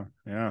 Oh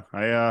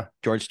yeah.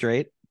 George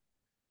Strait.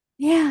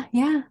 Yeah.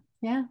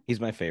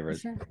 He's my favorite.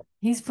 Sure.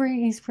 He's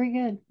pretty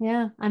good.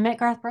 Yeah. I met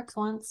Garth Brooks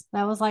once.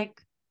 That was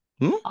like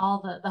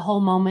all the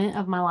whole moment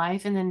of my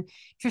life. And then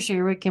Trisha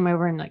Yearwood came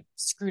over and like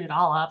screwed it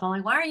all up. I'm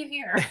like, why are you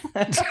here?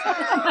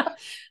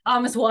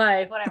 I'm his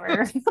wife,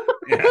 whatever.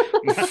 Yeah.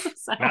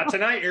 Not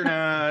tonight, you're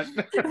not.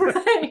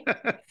 Right.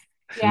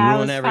 Yeah,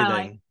 ruin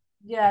everything.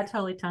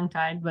 Totally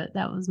tongue-tied, but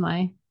that was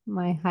my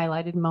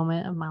highlighted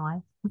moment of my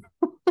life.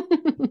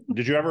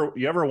 Did you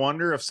ever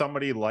wonder if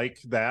somebody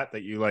like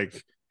that you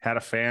like had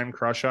a fan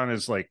crush on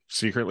is like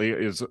secretly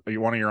is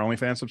one of your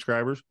OnlyFans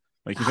subscribers?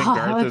 Like you think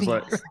Garth is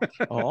like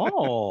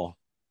oh,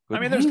 I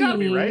mean, there's gotta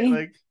be, right?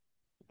 Like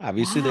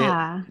obviously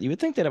you would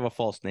think they'd have a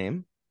false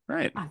name.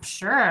 Right. I'm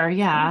sure.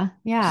 Yeah.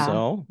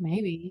 So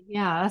maybe.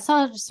 Yeah. That's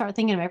how I just start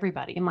thinking of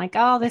everybody. I'm like,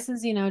 oh, this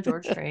is,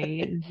 George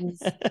Strait.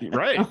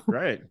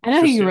 Right. I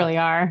know who you really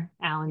are,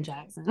 Alan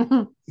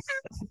Jackson.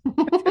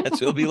 That's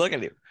who we'll be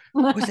looking at.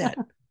 Who's that?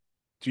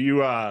 Do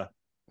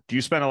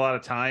you spend a lot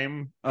of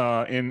time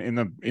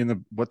in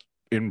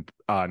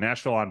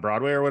Nashville on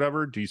Broadway or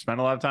whatever? Do you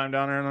spend a lot of time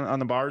down there on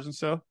the bars and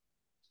stuff?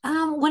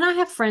 When I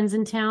have friends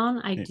in town,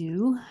 I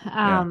do.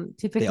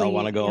 Typically, they all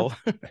want to go.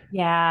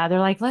 Yeah, they're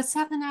like, let's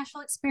have the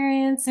Nashville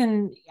experience,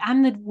 and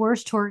I'm the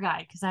worst tour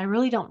guide because I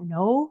really don't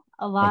know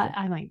a lot. Okay.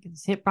 I'm like,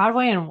 just hit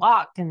Broadway and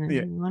walk, and then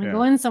you want to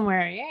go in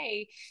somewhere,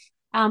 yay!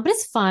 But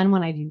it's fun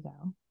when I do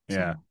go. So.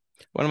 Yeah,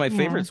 one of my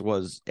favorites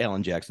was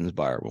Alan Jackson's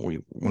bar when we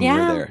were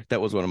there.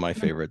 That was one of my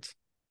favorites.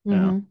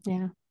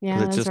 Mm-hmm.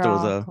 Yeah. It just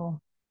was cool.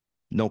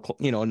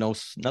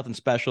 nothing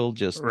special,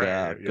 just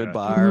good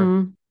bar.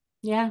 Mm-hmm.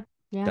 Yeah.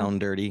 Down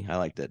dirty. I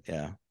liked it.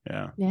 Yeah.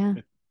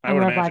 I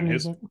would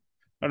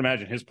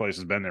imagine his place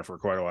has been there for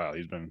quite a while.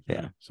 He's been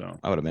so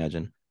I would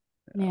imagine.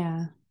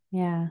 Yeah.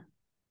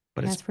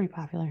 But it's pretty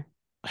popular.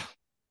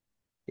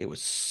 it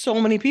was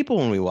so many people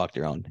when we walked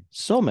around.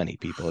 So many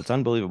people. It's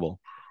unbelievable.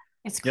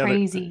 It's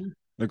crazy.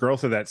 The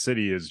growth of that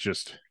city is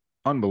just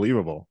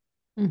unbelievable.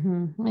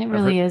 Mm-hmm. It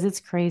really is. It's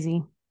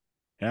crazy.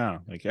 Yeah,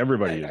 like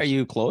everybody is. Are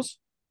you close?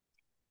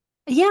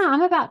 Yeah,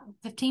 I'm about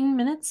 15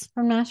 minutes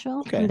from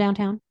Nashville, from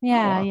downtown.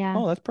 Yeah, yeah.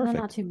 Oh, that's perfect.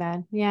 Not too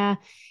bad. Yeah.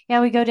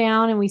 Yeah, we go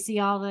down and we see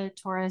all the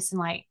tourists in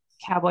like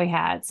cowboy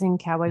hats and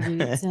cowboy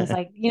boots. And it's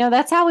like,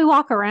 that's how we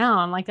walk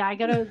around. Like I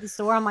go to the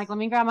store, I'm like, let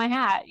me grab my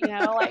hat,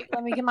 like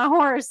let me get my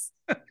horse.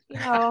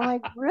 I'm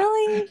like,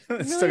 really?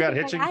 Still got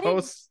hitching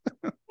posts?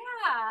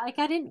 Yeah, like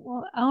I didn't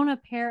own a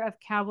pair of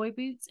cowboy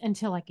boots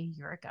until like a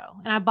year ago,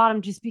 and I bought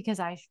them just because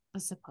I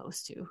was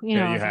supposed to. You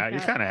kind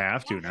of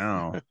have to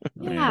now.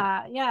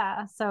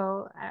 Yeah.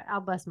 So I'll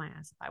bust my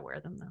ass if I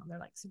wear them though. They're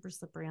like super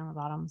slippery on the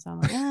bottom, so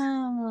I'm like,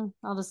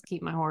 I'll just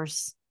keep my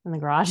horse in the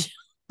garage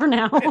for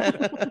now.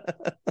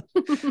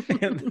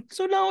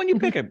 So now, when you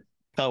pick a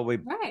cowboy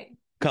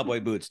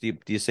boots, do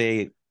you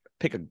say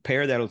pick a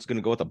pair that's going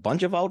to go with a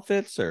bunch of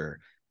outfits or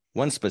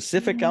one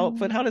specific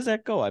outfit? How does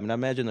that go? I mean, I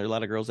imagine there are a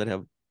lot of girls that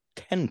have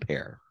 10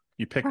 pair.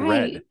 You pick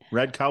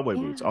red cowboy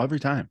boots every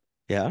time.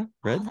 Yeah,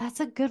 red. Oh, that's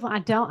a good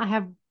one. I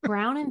have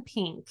brown and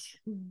pink,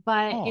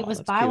 but it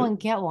was buy one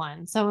get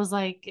one, so it was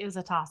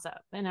a toss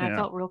up, and I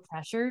felt real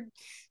pressured.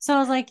 So I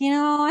was like,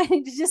 I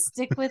need to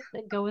just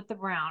go with the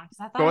brown, because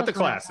I thought go with the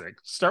classic.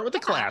 Start with the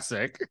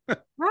classic.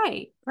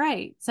 Right.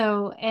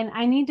 So, and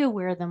I need to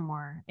wear them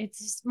more. It's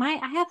just I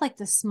have like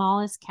the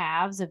smallest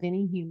calves of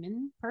any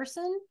human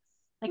person.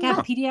 Like I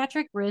have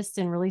pediatric wrists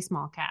and really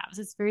small calves.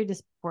 It's very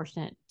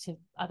disproportionate to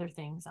other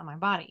things on my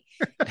body.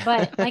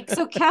 But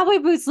so cowboy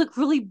boots look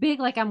really big.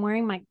 Like I'm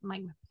wearing my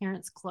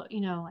parents' clothes,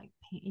 yeah,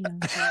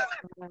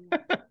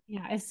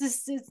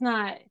 it's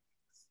not.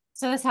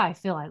 So that's how I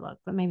feel I look,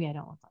 but maybe I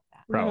don't look like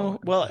that. Probably.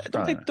 Well,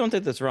 don't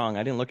take this wrong.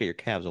 I didn't look at your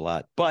calves a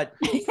lot, but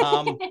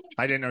I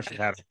didn't know she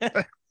had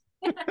them.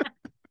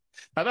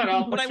 I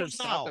thought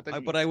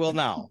but I will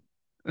now.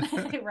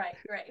 Right.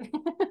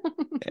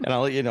 And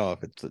I'll let you know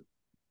if it's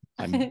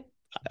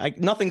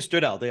nothing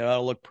stood out. They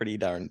all look pretty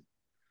darn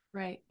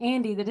right.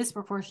 Andi, the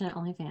disproportionate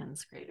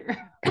OnlyFans creator.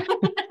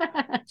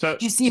 So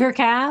did you see her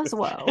calves?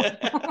 Whoa.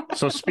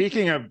 So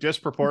speaking of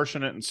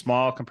disproportionate and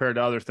small compared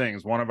to other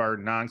things, one of our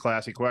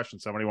non-classy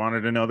questions, somebody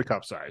wanted to know the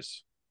cup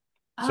size.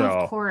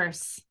 Of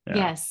course. Yeah.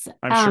 Yes.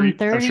 I'm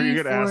sure you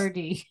get asked.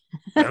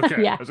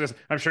 Okay. Yeah.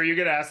 I'm sure you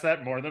get asked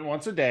that more than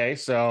once a day.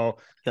 So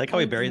you like how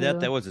he buried that?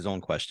 That was his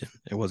own question.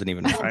 It wasn't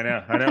even. I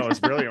know. It was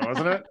brilliant,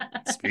 wasn't it?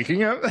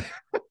 Speaking of.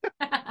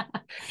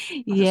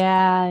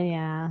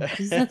 Yeah. This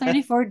is a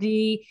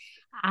 34D.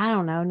 I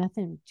don't know.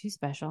 Nothing too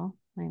special.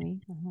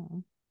 Maybe.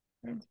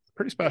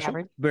 Pretty special.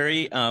 Average.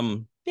 Very,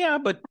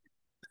 but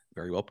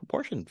very well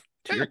proportioned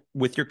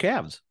with your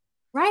calves.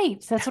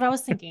 Right. That's what I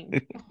was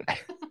thinking.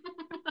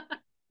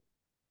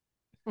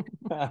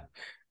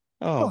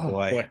 Oh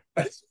boy.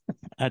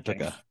 That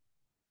took a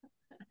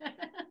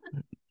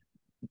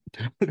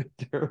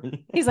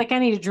turn. He's like, I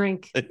need a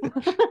drink. I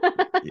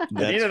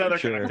need another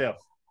cocktail.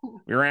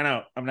 We ran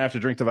out. I'm gonna have to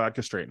drink the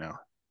vodka straight now.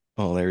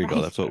 Oh, there you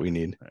go. That's what we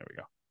need. There we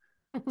go.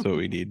 That's what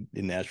we need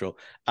in Nashville.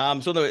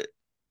 So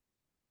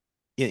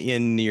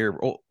in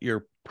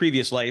your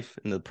previous life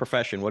in the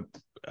profession, what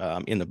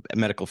in the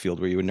medical field,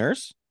 were you a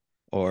nurse,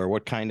 or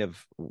what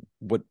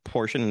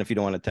portion? And if you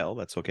don't want to tell,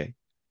 that's okay.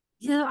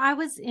 I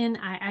was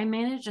I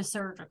managed a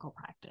surgical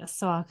practice,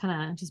 so I'll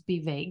kind of just be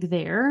vague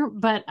there.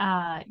 But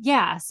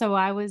so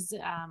I was,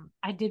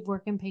 I did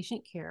work in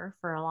patient care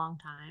for a long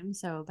time,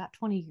 so about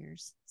 20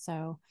 years.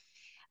 So,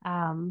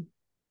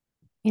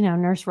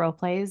 nurse role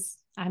plays,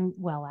 I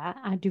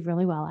do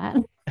really well at.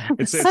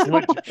 It's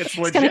legit.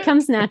 It kind of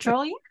comes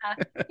natural.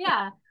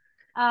 Yeah.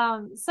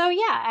 I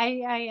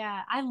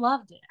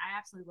loved it. I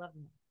absolutely loved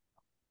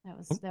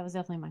it. That was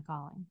definitely my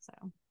calling.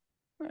 So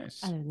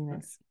nice. Other than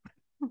this.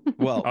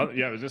 Well,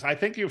 I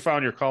think you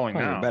found your calling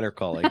now. Your better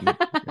calling.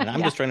 And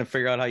I'm just trying to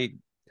figure out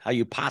how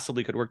you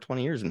possibly could work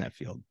 20 years in that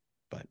field.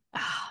 But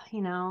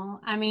you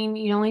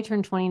only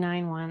turn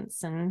 29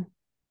 once, and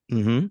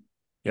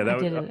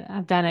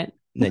I've done it.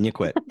 Then you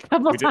quit a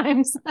couple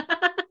times.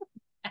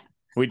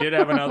 We did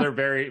have another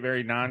very,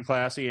 very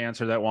non-classy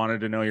answer that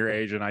wanted to know your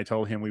age, and I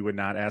told him we would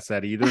not ask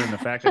that either. And the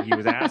fact that he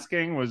was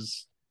asking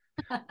was,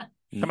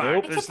 come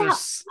on,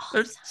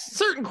 there's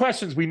certain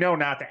questions we know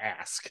not to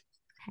ask.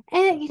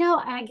 And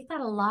I get that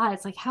a lot.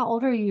 It's like, how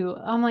old are you?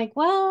 I'm like,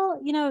 well,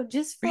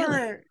 just for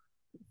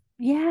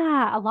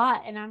a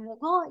lot. And I'm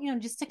like, well,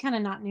 just to kind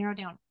of not narrow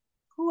down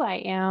who I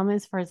am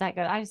as far as that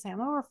goes. I just say I'm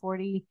over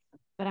 40,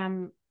 but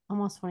I'm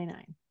almost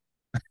 29.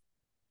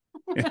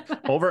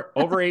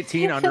 over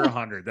 18, under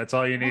 100. That's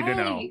all you need to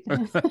know.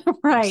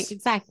 Right,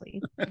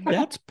 exactly.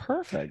 That's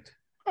perfect.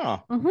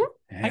 Oh, mm-hmm.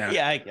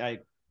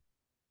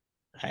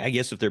 I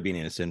guess if they're being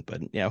innocent,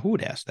 but who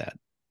would ask that?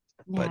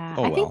 Yeah,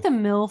 but I think the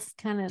MILF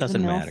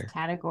doesn't matter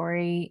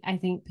category. I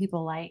think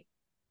people like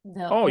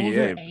the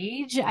older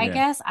age. I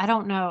guess I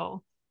don't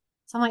know.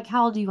 So I'm like,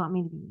 how old do you want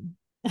me to be?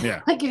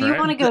 Yeah, like if you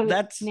want to go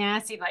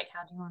nasty, like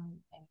how do you want me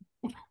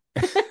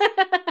to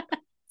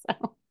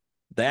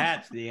be?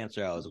 That's the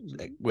answer I was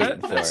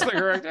waiting for. That's the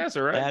correct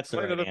answer, right? That's the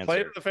right Play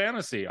answer. to the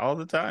fantasy all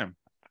the time.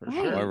 For Right.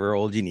 sure. However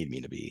old you need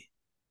me to be.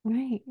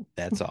 Right.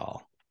 That's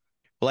all.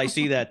 Well, I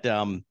see that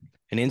an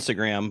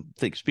Instagram.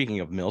 Speaking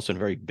of MILFs, a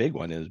very big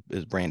one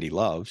is Brandy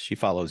Loves. She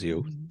follows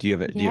you. Do you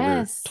ever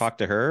Yes. talk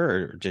to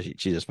her, or she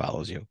just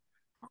follows you?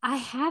 I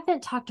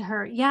haven't talked to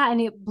her. Yeah, and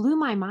it blew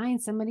my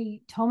mind.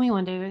 Somebody told me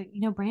one day,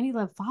 Brandy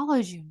Love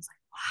follows you. I was like,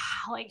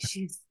 wow, like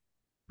she's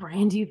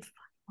Brandy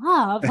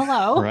Love.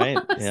 Hello. Right.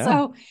 Yeah.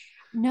 So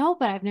no,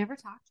 but I've never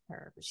talked to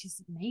her. But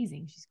she's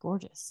amazing. She's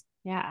gorgeous.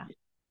 Yeah.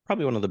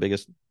 Probably one of the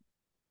biggest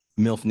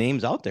MILF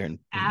names out there in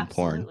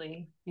porn.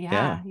 Absolutely.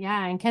 Yeah.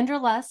 And Kendra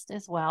Lust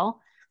as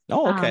well.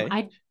 Oh, okay.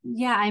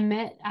 I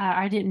met.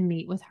 I didn't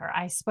meet with her.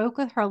 I spoke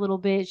with her a little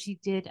bit. She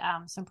did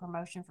some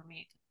promotion for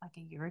me like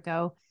a year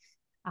ago.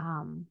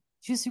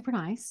 She was super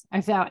nice. I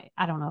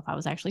don't know if I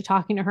was actually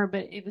talking to her,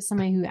 but it was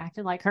somebody who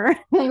acted like her.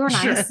 They were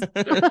nice.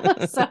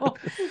 So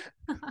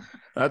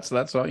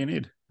that's all you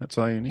need. That's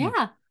all you need.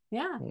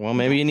 Yeah. Well,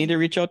 maybe you need to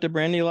reach out to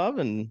Brandy Love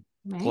and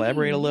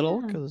collaborate a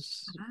little,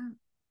 because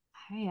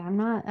hey, I'm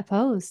not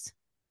opposed.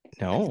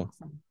 No.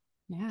 Awesome.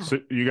 Yeah. So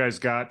you guys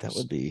got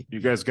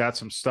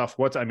some stuff.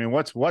 What's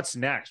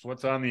next?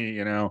 What's on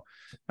the,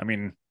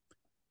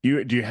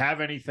 do you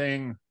have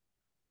anything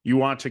you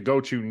want to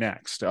go to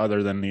next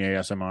other than the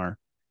ASMR?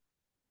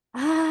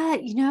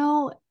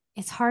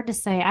 It's hard to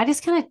say. I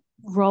just kind of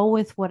roll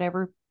with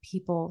whatever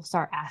people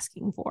start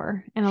asking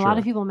for. And a lot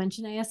of people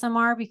mention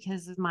ASMR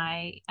because of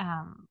my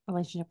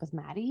relationship with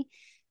Maddie.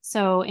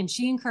 So, and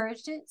she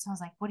encouraged it. So I was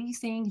like, what do you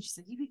think? And she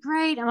said, you'd be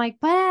great. I'm like,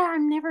 but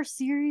I'm never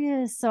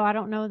serious. So I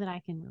don't know that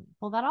I can really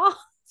pull that off.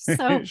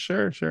 So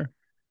sure.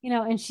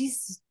 And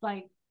she's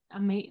like,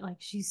 like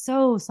she's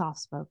so soft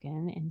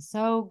spoken and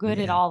so good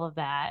at all of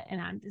that.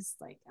 And I'm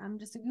just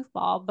a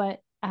goofball,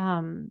 but,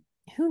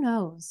 who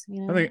knows?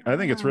 I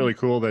think it's really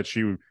cool that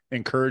she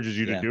encourages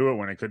you to do it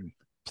when it could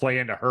play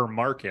into her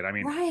market. I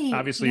mean,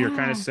 obviously you're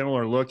kind of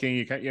similar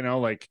looking,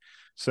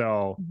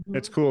 so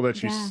it's cool that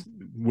she's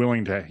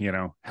willing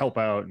to, help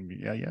out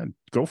and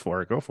go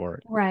for it.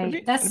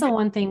 Right. That's the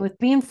one thing with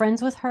being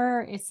friends with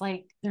her. It's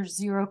like, there's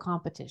zero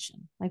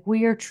competition. Like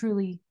we are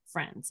truly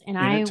friends, and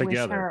I wish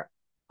her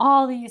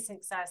all the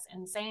success,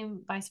 and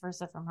same vice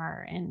versa from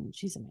her. And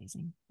she's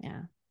amazing.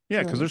 Yeah.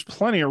 Yeah. Cause there's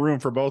plenty of room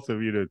for both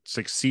of you to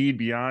succeed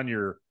beyond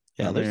your,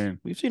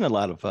 we've seen a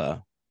lot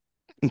of,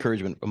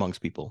 encouragement amongst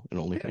people in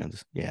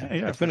OnlyFans. Yeah.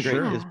 It's been great.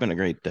 Sure. It's been a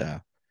great,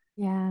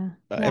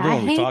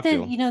 everyone we talked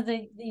to.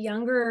 The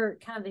younger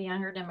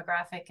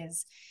demographic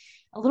is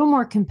a little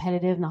more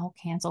competitive in the whole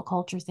cancel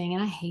culture thing.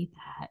 And I hate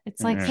that.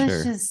 It's like,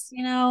 let's just,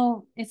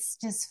 it's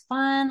just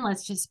fun.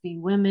 Let's just be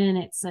women.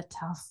 It's a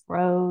tough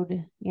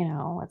road,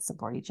 let's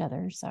support each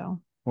other.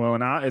 So. Well,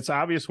 and it's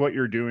obvious what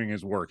you're doing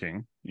is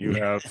working. You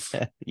have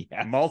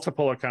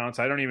multiple accounts.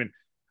 I don't even,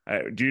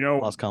 do you know,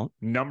 lost count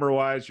number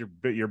wise, your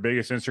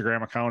biggest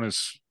Instagram account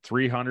is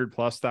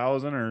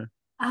 300,000 or?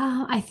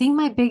 I think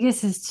my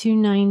biggest is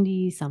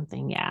 290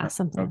 something. Yeah.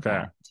 Something like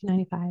that.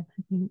 295, I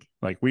think.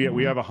 Like we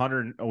have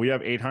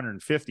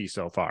 850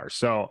 so far.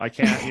 So I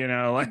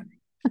can't,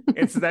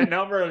 it's that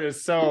number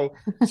is so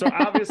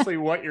obviously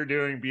what you're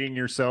doing, being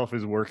yourself,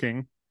 is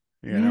working.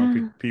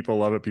 People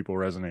love it. People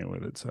resonate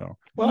with it. So,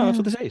 that's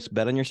what they say. It's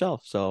bet on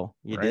yourself. So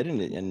you did,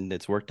 and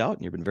it's worked out,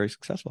 and you've been very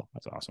successful.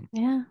 That's awesome.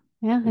 Yeah.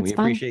 It's we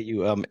fun. appreciate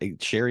you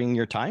sharing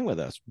your time with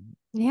us.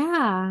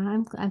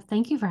 Yeah.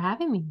 Thank you for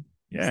having me.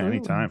 Yeah. Absolutely.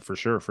 Anytime. For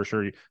sure.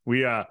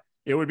 We,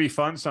 it would be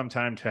fun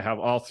sometime to have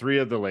all three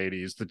of the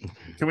ladies.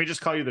 Can we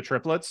just call you the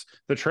triplets?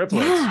 The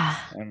triplets.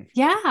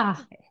 Yeah.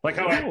 Like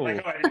how I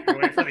wait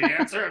for the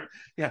answer.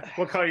 Yeah.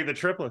 We'll call you the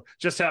triplet.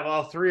 Just have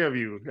all three of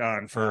you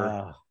on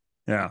for.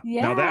 Yeah.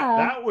 Now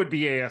that would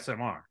be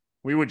ASMR.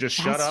 We would just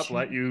shut up,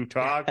 let you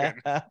talk.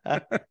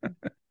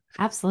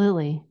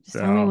 Absolutely. Just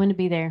tell me when to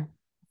be there.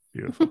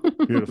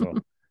 Beautiful.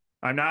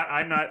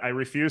 I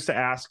refuse to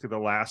ask the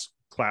last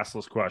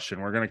classless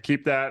question. We're going to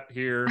keep that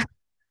here.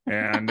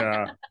 And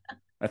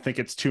I think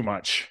it's too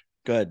much.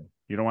 Good.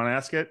 You don't want to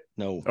ask it?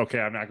 No. Okay.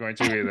 I'm not going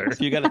to either.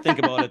 You got to think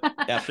about it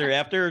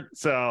after.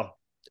 So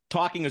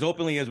talking as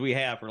openly as we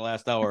have for the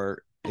last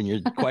hour and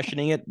you're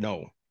questioning it.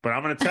 No. But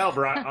I'm going to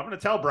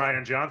tell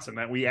Brian Johnson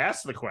that we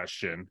asked the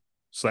question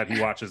so that he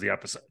watches the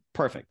episode.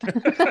 Perfect.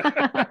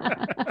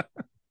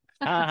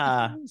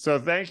 So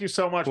thank you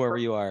so much. Wherever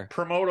you are.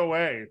 Promote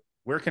away.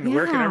 Where can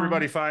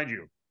everybody find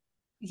you?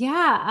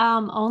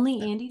 Yeah.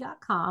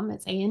 Onlyandi.com.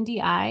 It's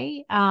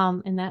ANDI.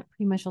 And that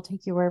pretty much will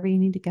take you wherever you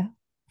need to go.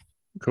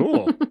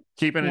 Cool.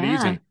 Keeping it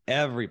easy.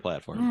 Every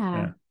platform.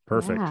 Yeah.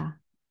 Perfect. Yeah.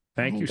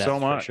 Thank you so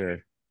much. Sure.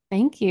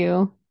 Thank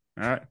you.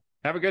 All right.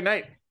 Have a good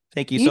night.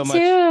 Thank you so much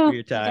for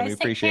your time. We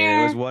appreciate it.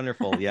 It was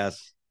wonderful.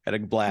 Yes. Had a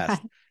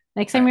blast.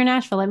 Next time you're in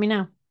Nashville, let me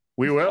know.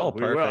 We will.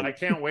 We will. I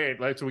can't wait.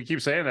 We keep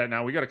saying that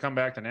now. We got to come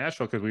back to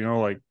Nashville because we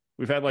know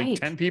we've had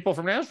 10 people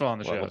from Nashville on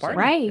the show. So.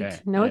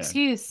 Right. No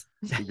excuse.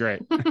 Be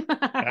great.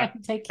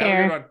 Take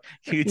care.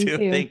 You too.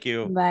 Thank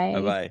you. Bye.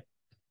 Bye-bye.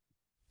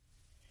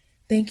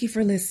 Thank you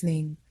for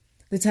listening.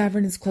 The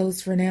tavern is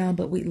closed for now,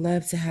 but we'd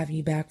love to have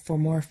you back for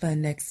more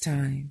fun next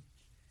time.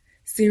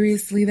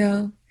 Seriously,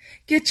 though,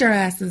 get your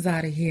asses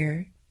out of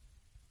here.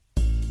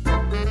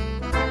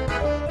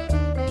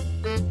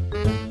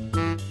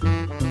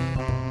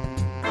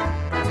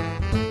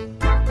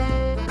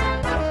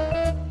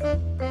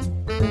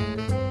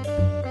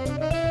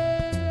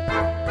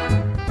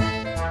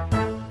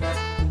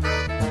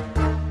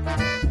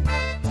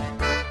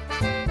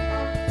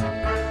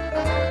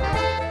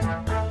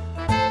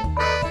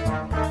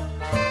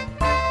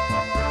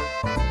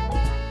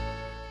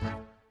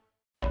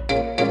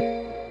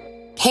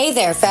 Hey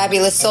there,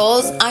 fabulous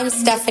souls. I'm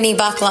Stephanie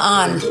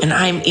Baklaan. And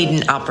I'm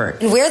Eden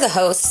Alpert. And we're the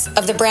hosts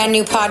of the brand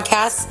new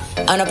podcast,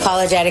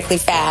 Unapologetically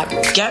Fab.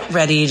 Get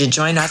ready to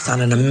join us on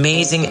an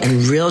amazing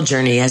and real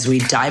journey as we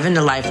dive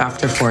into life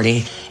after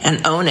 40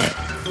 and own it.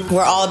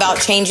 We're all about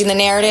changing the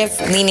narrative,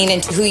 leaning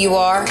into who you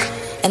are,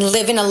 and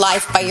living a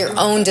life by your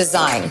own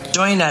design.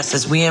 Join us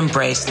as we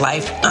embrace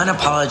life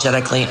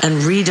unapologetically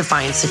and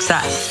redefine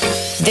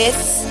success.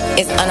 This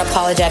is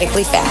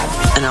Unapologetically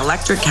Fab, an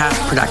Electric Cast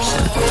production.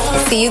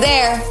 See you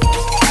there.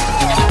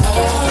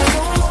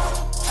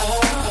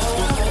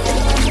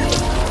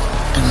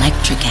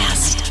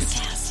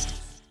 Electricast.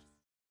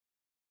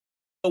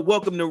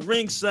 Welcome to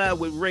Ringside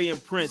with Ray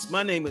and Prince.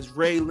 My name is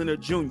Ray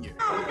Leonard Jr. Oh, is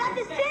that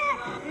the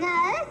set? No,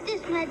 that's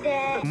just my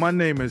dad. My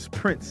name is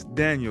Prince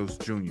Daniels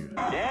Jr.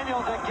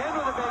 Daniels again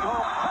with a big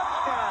home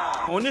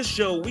touchdown. On this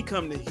show, we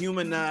come to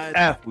humanize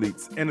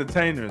athletes,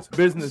 entertainers,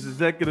 business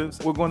executives.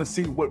 We're going to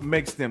see what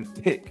makes them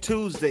tick.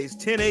 Tuesdays,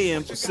 10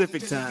 a.m.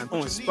 Pacific time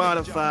on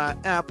Spotify,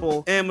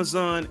 Apple,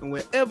 Amazon, and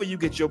wherever you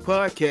get your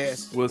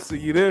podcasts. We'll see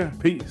you there.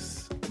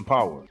 Peace and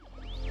power.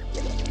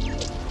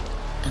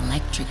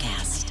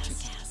 Electricast.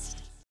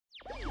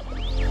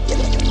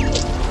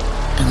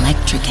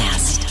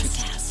 Electricast.